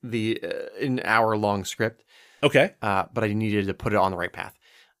like an hour-long script. Okay. But I needed to put it on the right path.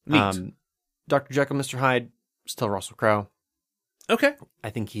 Neat. Dr. Jekyll, Mr. Hyde, still Russell Crowe. Okay. I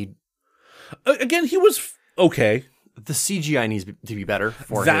think Again, he was... Okay. The CGI needs to be better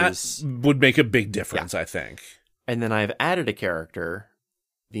for that would make a big difference, I think. And then I've added a character,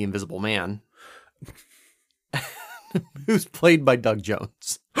 the Invisible Man, who's played by Doug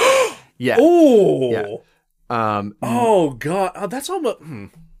Jones. Yeah. Oh. Yeah. Oh God. Oh, that's almost.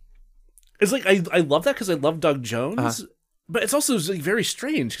 It's like I love that because I love Doug Jones, but it's also like very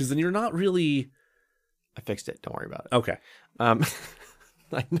strange because then you're not really. I fixed it. Don't worry about it. Okay.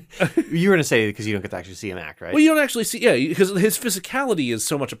 You were going to say because you don't get to actually see him act, right? Well, you don't actually see, because his physicality is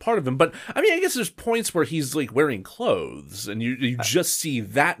so much a part of him. But I mean, I guess there's points where he's like wearing clothes, and you just see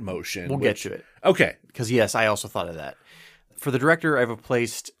that motion. We'll get to it. Okay. Because yes, I also thought of that. For the director, I've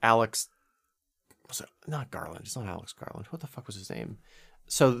replaced Alex. Was it not Garland? It's not Alex Garland. What the fuck was his name?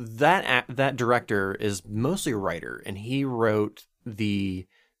 So that director is mostly a writer, and he wrote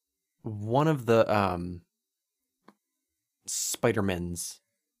one of the Spider-Mans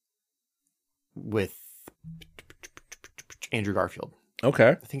with Andrew Garfield. Okay.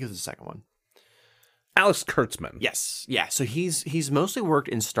 I think it was the second one. Alex Kurtzman. Yes. Yeah. So he's mostly worked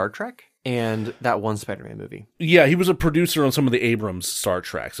in Star Trek and that one Spider-Man movie. Yeah, he was a producer on some of the Abrams Star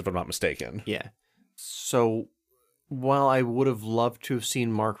Treks, if I'm not mistaken. Yeah. So while I would have loved to have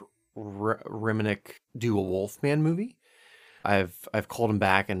seen Mark Reminick do a Wolfman movie, I've called him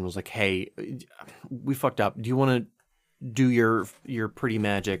back and was like, "Hey, we fucked up. Do you want to do your pretty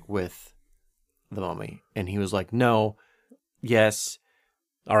magic with the Mummy?" And he was like, "No, yes,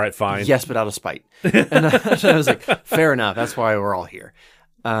 all right, fine, yes, but out of spite." And I was like, "Fair enough. That's why we're all here."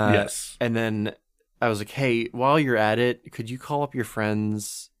 Yes. And then I was like, "Hey, while you're at it, could you call up your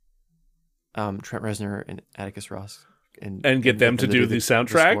friends, Trent Reznor and Atticus Ross, and get them to do the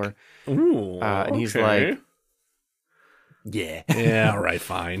soundtrack?" score? Ooh, And he's okay. like, "Yeah, yeah, all right,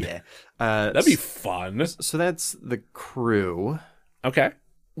 fine. yeah." That'd be fun. So that's the crew. Okay.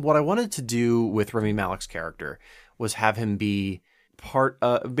 What I wanted to do with Rami Malek's character was have him be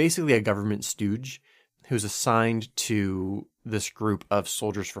basically a government stooge who's assigned to this group of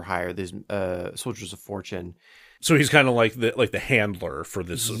soldiers for hire, these soldiers of fortune. So he's kind of like the handler for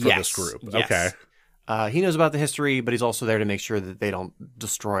this group. Yes. Okay. He knows about the history, but he's also there to make sure that they don't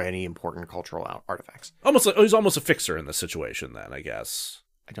destroy any important cultural artifacts. He's almost a fixer in this situation, then, I guess.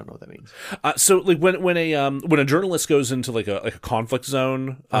 I don't know what that means. So like when a journalist goes into like a conflict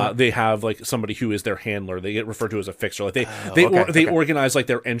zone, they have like somebody who is their handler. They get referred to as a fixer. Like they organize like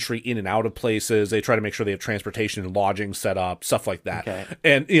their entry in and out of places. They try to make sure they have transportation and lodging set up, stuff like that. Okay.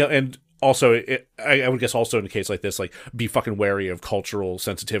 And also, I would guess also in a case like this, like be fucking wary of cultural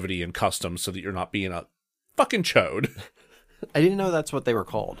sensitivity and customs so that you're not being a fucking chode. I didn't know that's what they were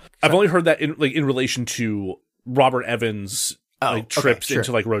called. I've only heard that in relation to Robert Evans' trips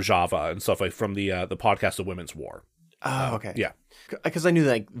into like Rojava and stuff like from the podcast The Women's War. Oh, okay. Yeah. Because I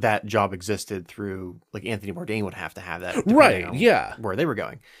knew that job existed through like Anthony Bourdain would have to have that. Right. Yeah. Where they were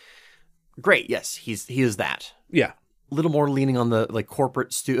going. Great. Yes. He is that. Yeah. A little more leaning on the like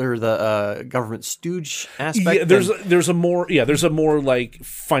corporate or the government stooge aspect. Yeah, there's a more like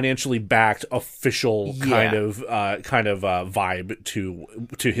financially backed official kind of vibe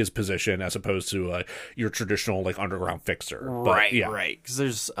to his position as opposed to your traditional like underground fixer. Right. Because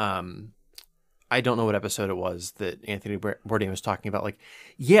there's I don't know what episode it was that Anthony Bourdain was talking about. Like,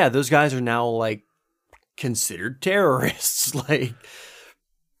 yeah, those guys are now like considered terrorists. Like,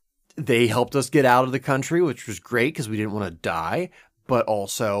 they helped us get out of the country, which was great because we didn't want to die. But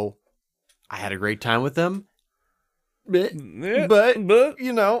also, I had a great time with them. But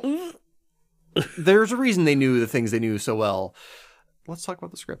you know, there's a reason they knew the things they knew so well. Let's talk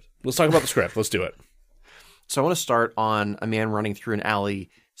about the script. Let's do it. So I want to start on a man running through an alley,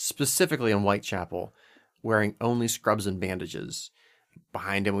 specifically in Whitechapel, wearing only scrubs and bandages.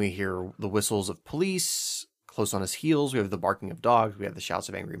 Behind him, we hear the whistles of police. Close on his heels, we have the barking of dogs. We have the shouts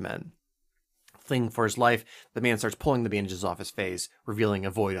of angry men. Fleeing for his life, the man starts pulling the bandages off his face, revealing a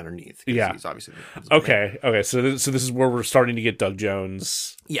void underneath. Yeah. He's obviously okay. So this is where we're starting to get Doug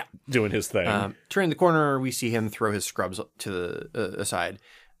Jones. Yeah. Doing his thing. Turning the corner, we see him throw his scrubs to the aside,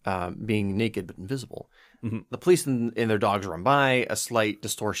 being naked but invisible. Mm-hmm. The police and their dogs run by, a slight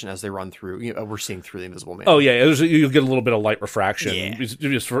distortion as they run through. You know, we're seeing through the invisible man. Oh yeah, you'll get a little bit of light refraction,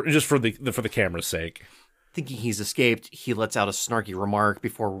 just for the camera's sake. Thinking he's escaped, he lets out a snarky remark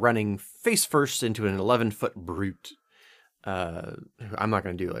before running face first into an 11-foot brute. I'm not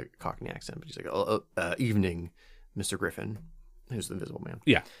going to do like a Cockney accent, but he's like, "Evening, Mr. Griffin," who's the invisible man.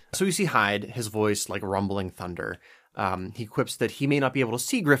 Yeah. So we see Hyde, his voice like rumbling thunder. He quips that he may not be able to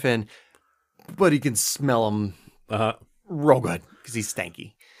see Griffin, but he can smell him real good because he's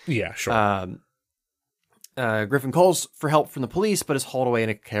stanky. Yeah, sure. Griffin calls for help from the police, but is hauled away in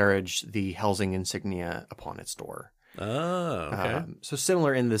a carriage, the Helsing insignia upon its door. Oh, okay. So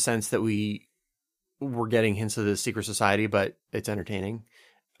similar in the sense that we're getting hints of the secret society, but it's entertaining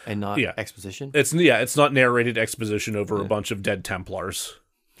and not exposition. It's not narrated exposition over a bunch of dead Templars.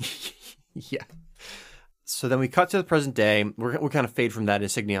 Yeah. So then we cut to the present day. We kind of fade from that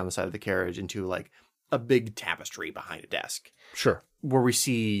insignia on the side of the carriage into like a big tapestry behind a desk Sure. where we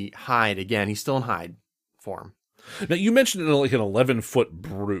see Hyde again. He's still in Hyde form. Now you mentioned like an 11-foot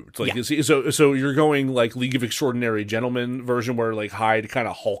brute. Like Yeah. so you're going like League of Extraordinary Gentlemen version where like Hyde kind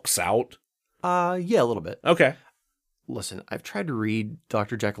of hulks out. Yeah, a little bit. Okay. Listen, I've tried to read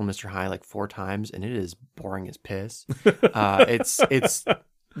Dr. Jekyll and Mr. Hyde like 4 times, and it is boring as piss. It's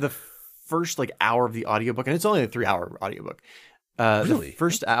the first like hour of the audiobook, and it's only a 3-hour audiobook. Really? The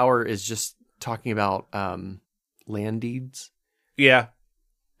first hour is just talking about land deeds. Yeah.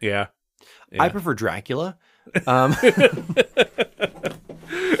 Yeah. I prefer Dracula.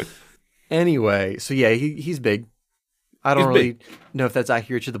 Anyway, so yeah, he's big. I don't really know if that's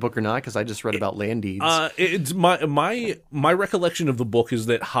accurate to the book or not because I just read about land deeds. It's my recollection of the book is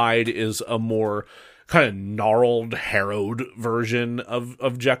that Hyde is a more kind of gnarled, harrowed version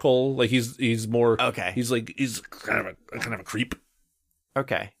of Jekyll. Like he's more Okay. He's kind of a creep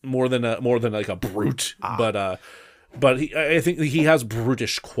Okay. more than like a brute. But I think he has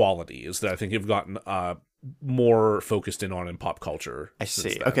brutish qualities that I think have gotten more focused in pop culture. I see.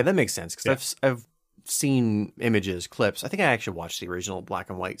 then. Okay, that makes sense because I've seen images, clips. I think I actually watched the original black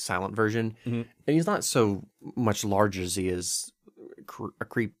and white silent version, and he's not so much large as he is a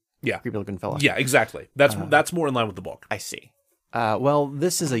creepy looking fella. Yeah, exactly. That's more in line with the book. I see. Well,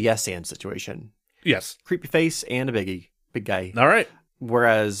 this is a yes and situation. Yes. Creepy face and a big guy. All right.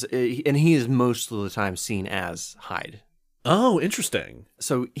 Whereas, and he is most of the time seen as Hyde. Oh, interesting.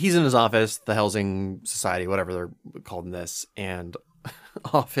 So he's in his office, the Helsing Society, whatever they're called in this, and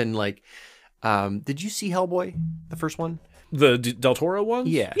often like, did you see Hellboy, the first one? The Del Toro ones?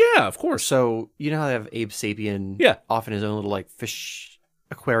 Yeah. Yeah, of course. So you know how they have Abe Sapien off in his own little like fish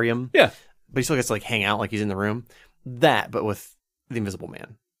aquarium? Yeah. But he still gets to like hang out like he's in the room. That, but with the Invisible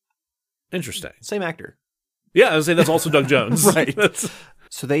Man. Interesting. Same actor. Yeah, I was saying that's also Doug Jones. Right.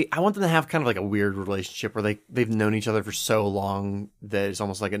 So I want them to have kind of like a weird relationship where they've known each other for so long that it's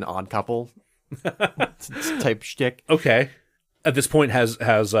almost like an odd couple type shtick. Okay. At this point, has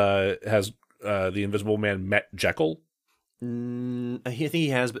the Invisible Man met Jekyll? I think he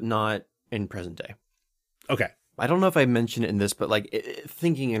has, but not in present day. Okay. I don't know if I mentioned it in this, but like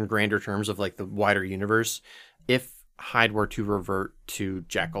thinking in grander terms of like the wider universe, if Hyde were to revert to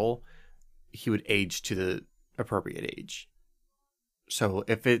Jekyll, he would age to the appropriate age. So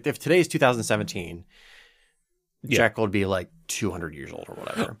if today is 2017, Jekyll would be like 200 years old or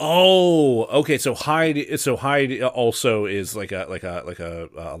whatever. Oh, okay. So Hyde also is like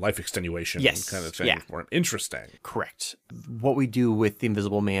a life extenuation kind of thing. Yeah. For him. Interesting. Correct. What we do with the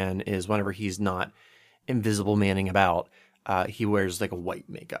Invisible Man is whenever he's not invisible manning about, he wears like a white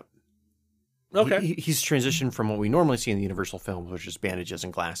makeup. Okay. He's transitioned from what we normally see in the Universal films, which is bandages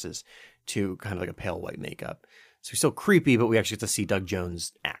and glasses, to kind of like a pale white makeup. So he's still creepy, but we actually get to see Doug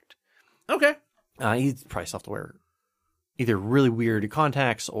Jones act. Okay. He'd probably still have to wear either really weird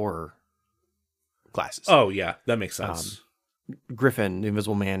contacts or glasses. Oh yeah, that makes sense. Griffin, the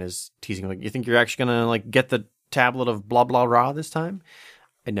Invisible Man, is teasing like, "You think you're actually gonna like get the tablet of blah blah rah this time?"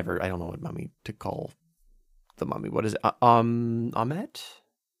 I don't know what mummy to call the mummy. What is it? Amet?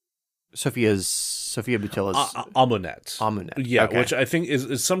 Sophia Boutilla's Amunet. Amunet. Yeah, Okay. which I think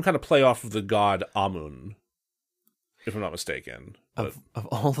is some kind of play off of the god Amun, if I'm not mistaken. Of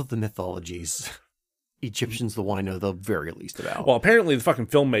all of the mythologies, Egyptian's the one I know the very least about. Well, apparently the fucking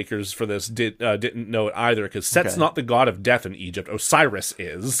filmmakers for this didn't know it either, because Set's not the god of death in Egypt. Osiris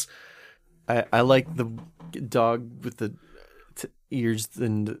is. I like the dog with the ears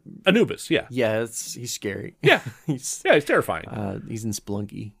and Anubis. Yeah. yeah, he's scary. Yeah. he's Yeah, he's terrifying. he's in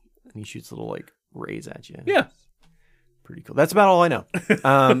Splunky and he shoots little like rays at you. Yeah. Pretty cool. That's about all I know.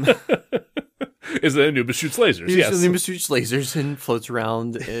 Is that Anubis shoots lasers? Yes. He shoots lasers and floats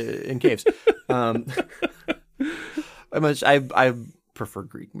around in caves. I prefer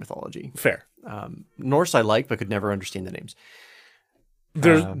Greek mythology. Fair. Norse I like, but could never understand the names.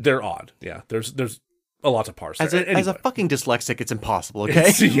 They're odd. Yeah. There's a lot to parse. As there. a fucking dyslexic, it's impossible.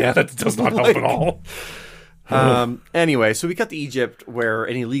 Okay. Yeah, that does not help at all. Anyway, so we cut to Egypt, where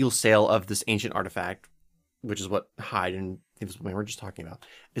an illegal sale of this ancient artifact, which is what Hyde and the Invisible Man were just talking about,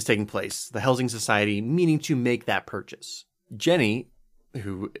 is taking place. The Helsing Society meaning to make that purchase. Jenny,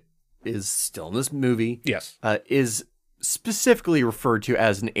 who is still in this movie, Yes. is specifically referred to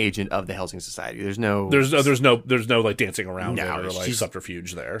as an agent of the Helsing Society. There's no like dancing around No, or like she's-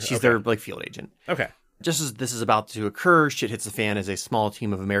 subterfuge there. she's Okay. their like field agent. Okay. Just as this is about to occur, shit hits the fan as a small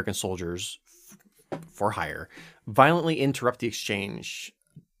team of American soldiers for hire violently interrupt the exchange.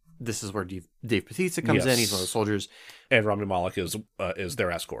 This is where Dave Bautista comes in. Yes. He's one of the soldiers. And Rami Malek is their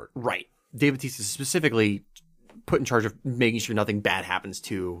escort. Right. Dave Bautista is specifically put in charge of making sure nothing bad happens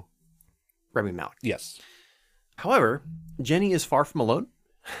to Rami Malek. Yes. However, Jenny is far from alone.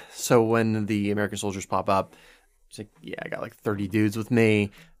 So when the American soldiers pop up, it's like, yeah, I got like 30 dudes with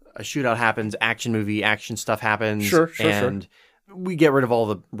me. A shootout happens, action movie, action stuff happens. Sure. And we get rid of all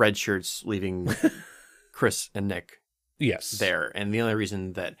the red shirts, leaving Chris and Nick Yes. there. And the only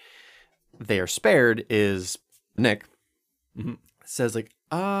reason that they are spared is Nick says like,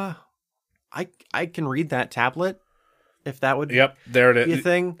 I can read that tablet if that would Yep, there it be a is.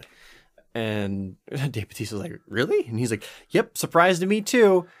 thing. And Dave Bautista's like, really? And he's like, yep, surprise to me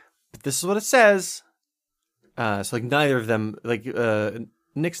too. But this is what it says. So like neither of them, like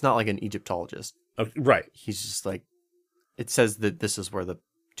Nick's not like an Egyptologist. Right. He's just like, it says that this is where the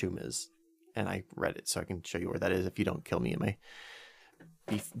tomb is. And I read it, so I can show you where that is if you don't kill me and my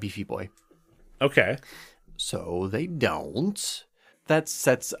beefy boy. Okay. So they don't. That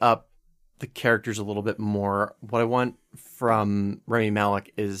sets up the characters a little bit more. What I want from Rami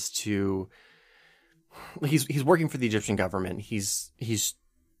Malek is to he's working for the Egyptian government. He's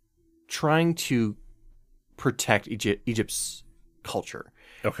trying to protect Egypt's culture.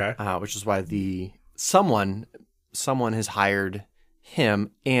 Okay. Which is why someone has hired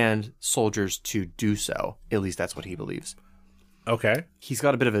him and soldiers to do so. At least that's what he believes. Okay. He's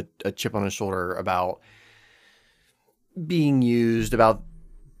got a bit of a chip on his shoulder about being used, about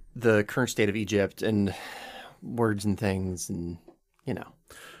the current state of Egypt and words and things, and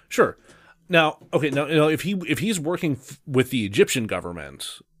Sure. Now, okay. Now, if he's working with the Egyptian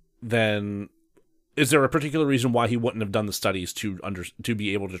government, then is there a particular reason why he wouldn't have done the studies to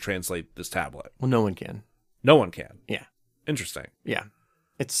be able to translate this tablet? Well, no one can. No one can. Yeah. Interesting. Yeah.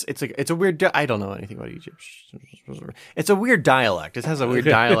 It's a weird. I don't know anything about Egypt. It's a weird dialect. It has a weird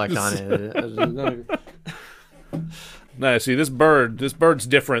dialect on it. No, see, this bird's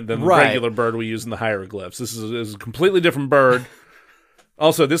different than the Right. regular bird we use in the hieroglyphs. This is a completely different bird.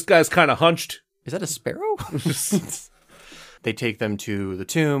 Also, this guy's kind of hunched. Is that a sparrow? They take them to the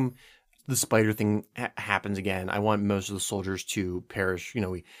tomb. The spider thing happens again. I want most of the soldiers to perish.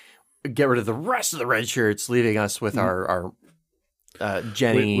 We get rid of the rest of the red shirts, leaving us with our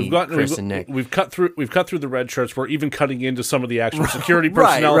Jenny, Chris, and Nick. We've cut through the red shirts. We're even cutting into some of the actual security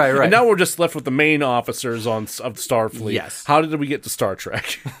personnel. Right. And now we're just left with the main officers of Starfleet. Yes. How did we get to Star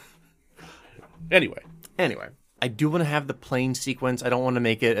Trek? Anyway, I do want to have the plane sequence. I don't want to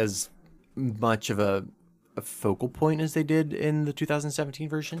make it as much of a focal point as they did in the 2017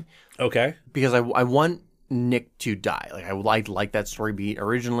 version, okay. because I want Nick to die. Like I like that story beat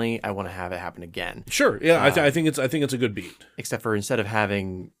originally. I want to have it happen again. Sure. Yeah, I think it's a good beat. Except for instead of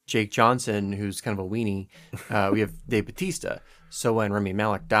having Jake Johnson, who's kind of a weenie, we have Dave Bautista. So when Rami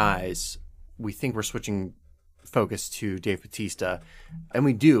Malek dies, we think we're switching focus to Dave Bautista, and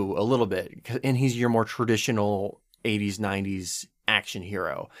we do a little bit, and he's your more traditional 80s 90s action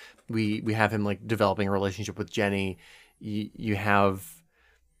hero. We have him like developing a relationship with Jenny. You have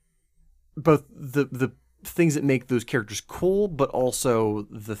both the things that make those characters cool, but also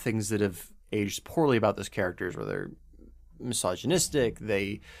the things that have aged poorly about those characters, where they're misogynistic,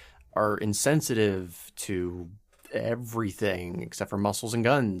 they are insensitive to everything except for muscles and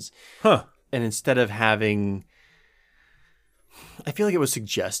guns. Huh. And instead of having, I feel like it was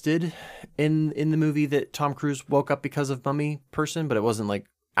suggested in the movie that Tom Cruise woke up because of mummy person, but it wasn't like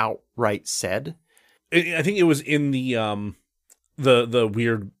outright said. I think it was in the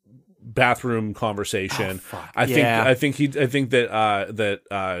weird bathroom conversation. Oh, fuck. I Yeah. think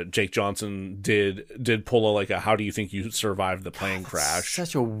that Jake Johnson did pull a how do you think you survived the plane crash?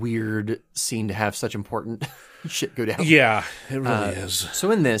 Such a weird scene to have such important shit go down. Yeah, it really is.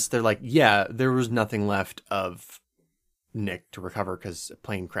 So in this, they're like, yeah, there was nothing left of Nick to recover because a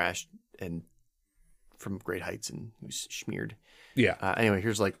plane crashed and from great heights and he was smeared. Yeah. Anyway,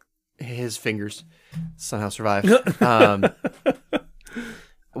 here's like his fingers somehow survived.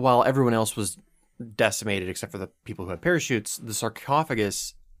 While everyone else was decimated except for the people who had parachutes, the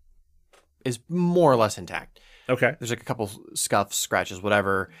sarcophagus is more or less intact. Okay. There's like a couple scuffs, scratches,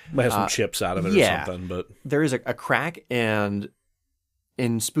 whatever. Might have some chips out of it yeah. or something, but There is a crack, and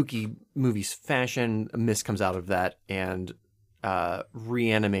in spooky movies fashion, a mist comes out of that and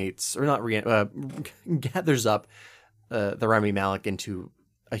reanimates, or not gathers up the Rami Malek into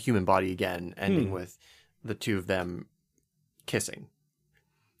a human body again, ending with the two of them kissing.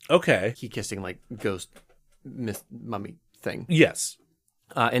 okay. He kissing like ghost mummy thing. Yes.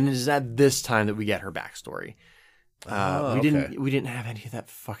 And it is at this time that we get her backstory. Oh, we okay. didn't have any of that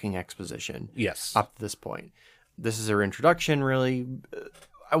fucking exposition Yes. up to this point. This is her introduction, really.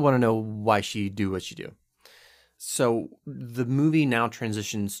 I want to know why she do what she do. So the movie now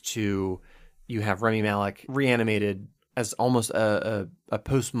transitions to you have Rami Malek reanimated as almost a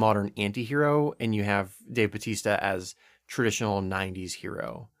postmodern anti-hero, and you have Dave Bautista as traditional 90s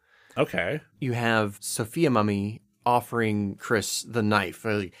hero. Okay. You have Sophia Mummy offering Chris the knife.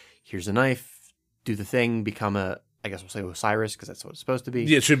 Like, here's a knife, do the thing, become I guess we'll say Osiris, because that's what it's supposed to be.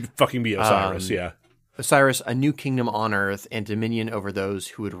 Yeah, it should fucking be Osiris, yeah. Osiris, a new kingdom on Earth and dominion over those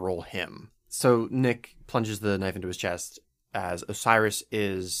who would rule him. So Nick plunges the knife into his chest. As Osiris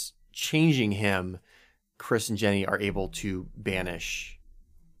is changing him, Chris and Jenny are able to banish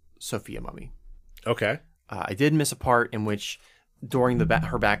Sophia Mummy. Okay. I did miss a part in which, during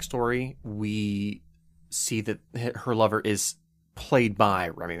her backstory, we see that her lover is played by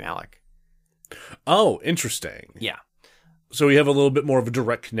Rami Malek. Oh, interesting. Yeah. So we have a little bit more of a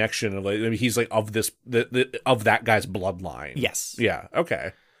direct connection of, like, I mean, he's like of this of that guy's bloodline. Yes. Yeah.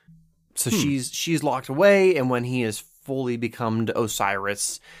 Okay. So she's locked away, and when he has fully become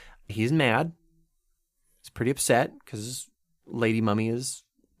Osiris, he's mad. He's pretty upset because Lady Mummy is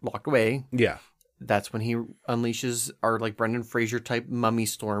locked away. Yeah. That's when he unleashes our like Brendan Fraser type mummy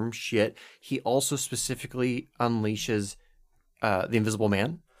storm shit. He also specifically unleashes the Invisible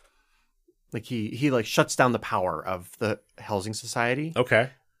Man. Like he like shuts down the power of the Helsing Society.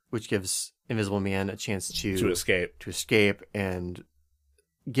 Okay. Which gives Invisible Man a chance to escape and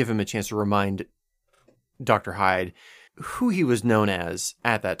give him a chance to remind Dr. Hyde who he was known as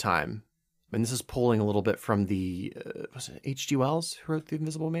at that time. And this is pulling a little bit from the was it H.G. Wells who wrote The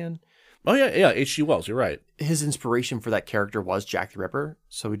Invisible Man? Oh, yeah, H.G. Wells, you're right. His inspiration for that character was Jack the Ripper,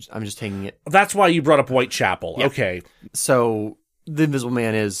 so I'm just taking it. That's why you brought up Whitechapel. Yeah. Okay. So the Invisible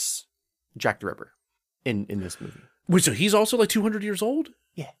Man is Jack the Ripper in this movie. Wait, so he's also like 200 years old?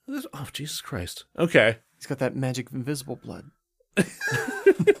 Yeah. Oh, Jesus Christ. Okay. He's got that magic invisible blood.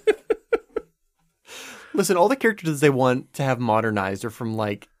 Listen, all the characters they want to have modernized are from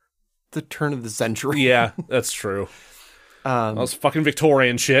like the turn of the century. Yeah, that's true. That was fucking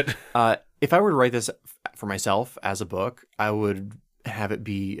Victorian shit. If I were to write this for myself as a book, I would have it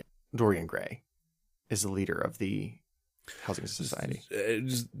be Dorian Gray is the leader of the Housing Society.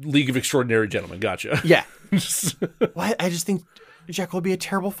 League of Extraordinary Gentlemen. Gotcha. Yeah. Why? I just think Jack will be a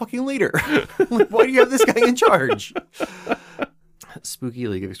terrible fucking leader. Like, why do you have this guy in charge? Spooky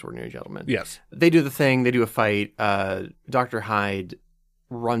League of Extraordinary Gentlemen. Yes. They do the thing. They do a fight. Dr. Hyde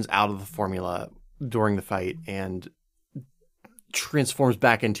runs out of the formula during the fight and transforms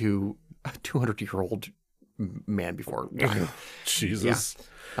back into a 200-year-old man before. Jesus.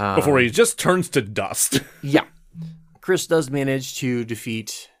 Yeah. Before he just turns to dust. Yeah. Chris does manage to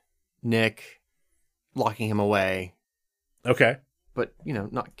defeat Nick, locking him away. Okay. But,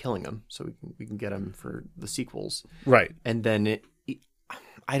 not killing him, so we can get him for the sequels. Right. And then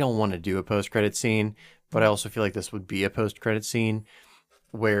I don't want to do a post-credit scene, but I also feel like this would be a post-credit scene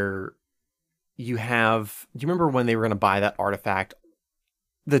where you have... Do you remember when they were going to buy that artifact?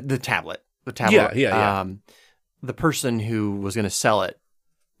 The tablet. The tablet. Yeah. The person who was going to sell it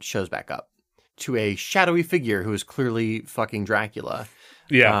shows back up to a shadowy figure who is clearly fucking Dracula.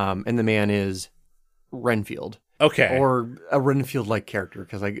 Yeah. And the man is Renfield. Okay. Or a Renfield-like character,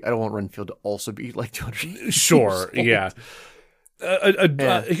 because I don't want Renfield to also be like 200 Sure, years old.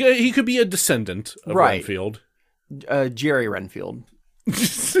 yeah. He could be a descendant of Renfield. Jerry Renfield.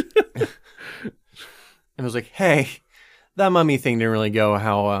 And was like, hey, that mummy thing didn't really go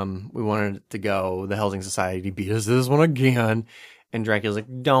how we wanted it to go. The Helsing Society beat us this one again. And Dracula's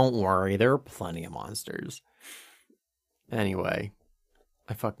like, don't worry, there are plenty of monsters. Anyway,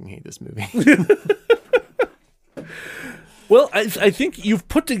 I fucking hate this movie. Well, I think you've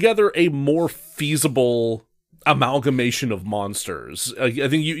put together a more feasible amalgamation of monsters. I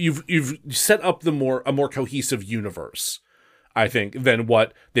think you've set up a more cohesive universe, I think, than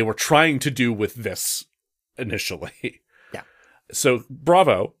what they were trying to do with this initially. Yeah. So,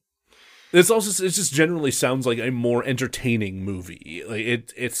 bravo. It just generally sounds like a more entertaining movie.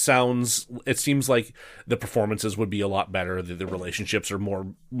 Like it seems like the performances would be a lot better. The relationships are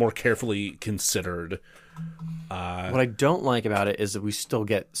more carefully considered. What I don't like about it is that we still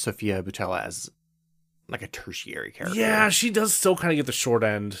get Sophia Boutella as like a tertiary character. Yeah, she does still kind of get the short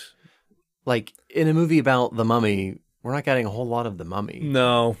end. Like in a movie about the mummy, we're not getting a whole lot of the mummy.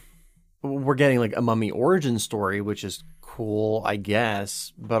 No. We're getting like a mummy origin story, which is cool, I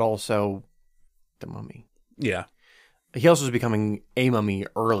guess, but also the mummy. Yeah. He also is becoming a mummy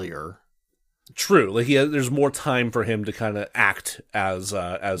earlier. True. Like there's more time for him to kind of act as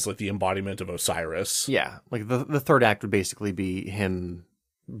like the embodiment of Osiris. Yeah. Like the third act would basically be him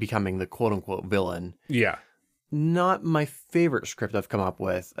becoming the quote unquote villain. Yeah. not my favorite script I've come up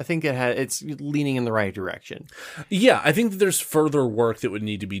with. I think it's leaning in the right direction. Yeah, I think that there's further work that would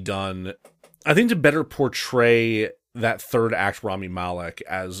need to be done. I think to better portray that third act Rami Malek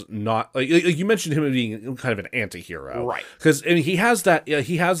as not like you mentioned him being kind of an anti-hero. Right. Because he has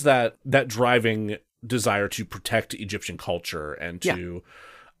that driving desire to protect Egyptian culture and to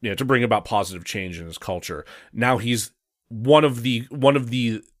to bring about positive change in his culture. Now he's one of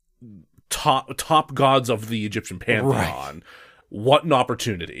the top gods of the Egyptian pantheon. Right. What an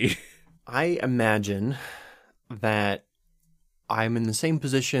opportunity. I imagine that I'm in the same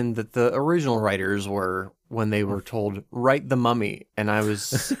position that the original writers were when they were told, write The Mummy. And I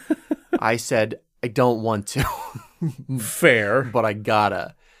said, I don't want to. Fair. But I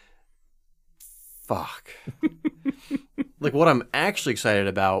gotta. Fuck. Like, what I'm actually excited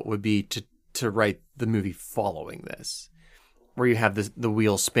about would be to write the movie following this, where you have the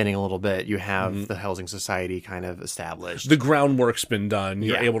wheel spinning a little bit. You have the housing society kind of established. The groundwork's been done.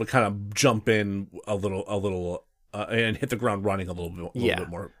 You're able to kind of jump in a little, and hit the ground running a little bit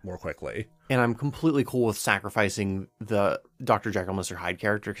more quickly. And I'm completely cool with sacrificing the Dr. Jekyll, Mr. Hyde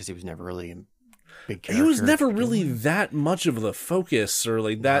character because he was never really a big character. He was never really that much of the focus or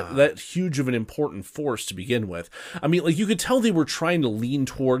like that huge of an important force to begin with. I mean, like you could tell they were trying to lean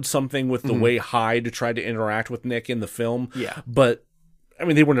towards something with the way Hyde tried to interact with Nick in the film. Yeah, but I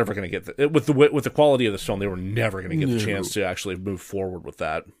mean, they were never going to get with the quality of this film. They were never going to get the chance to actually move forward with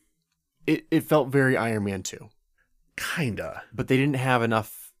that. It felt very Iron Man 2. Kinda. But they didn't have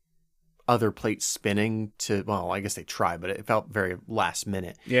enough other plates spinning to, well, I guess they tried, but it felt very last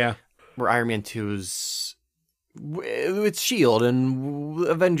minute. Yeah. Where Iron Man 2's, it's S.H.I.E.L.D. and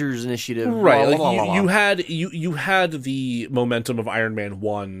Avengers Initiative. Right. Blah, blah, blah, blah. You had the momentum of Iron Man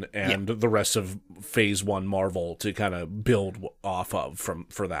 1 and the rest of Phase 1 Marvel to kind of build off of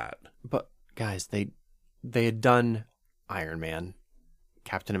for that. But, guys, they had done Iron Man,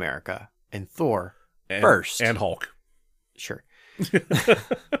 Captain America, and Thor first. And Hulk. Sure.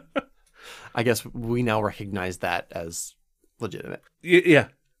 I guess we now recognize that as legitimate. Yeah.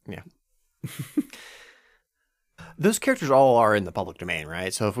 Yeah. Those characters all are in the public domain,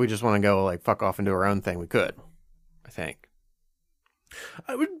 right? So if we just want to go like fuck off and do our own thing, we could. I think.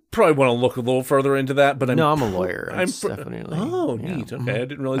 I would probably want to look a little further into that, but I'm a lawyer. Definitely. Oh, neat. Okay, I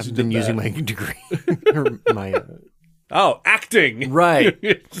didn't realize I've been using my degree. Or my. Acting. Right.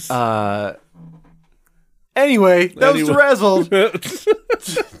 Anyway, that was DeRazzled.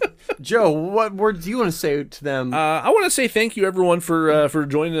 Joe, what words do you want to say to them? I want to say thank you, everyone, for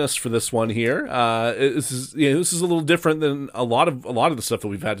joining us for this one here. This is a little different than a lot of the stuff that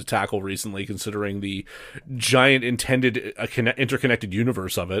we've had to tackle recently, considering the giant intended interconnected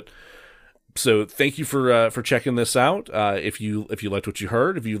universe of it. So thank you for checking this out. If you liked what you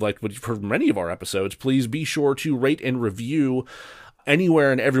heard, if you liked what you've heard from any of our episodes, please be sure to rate and review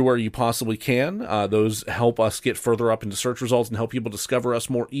anywhere and everywhere you possibly can. Those help us get further up into search results and help people discover us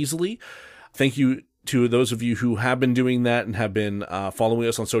more easily. Thank you to those of you who have been doing that and have been following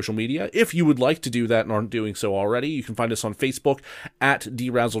us on social media. If you would like to do that and aren't doing so already, you can find us on Facebook at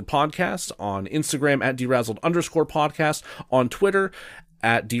DeRazzled Podcast, on Instagram at DeRazzled_podcast, on Twitter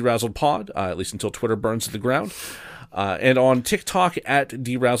at DeRazzled Pod, at least until Twitter burns to the ground. And on TikTok at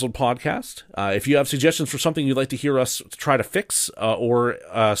DeRazzled Podcast. If you have suggestions for something you'd like to hear us try to fix, or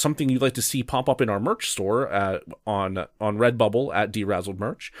something you'd like to see pop up in our merch store on Redbubble at DeRazzled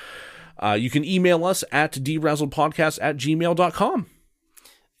Merch, you can email us at DeRazzledPodcast@gmail.com.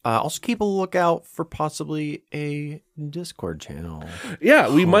 Also keep a lookout for possibly a Discord channel. Yeah,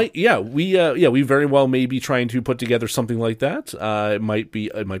 we might. Yeah, we very well may be trying to put together something like that. It might be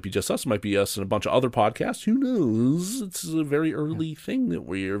just us. It might be us and a bunch of other podcasts. Who knows? It's a very early thing that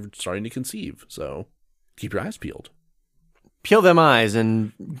we're starting to conceive. So keep your eyes peeled. Peel them eyes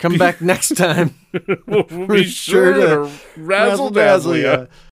and come back next time. We'll be sure to razzle dazzle you.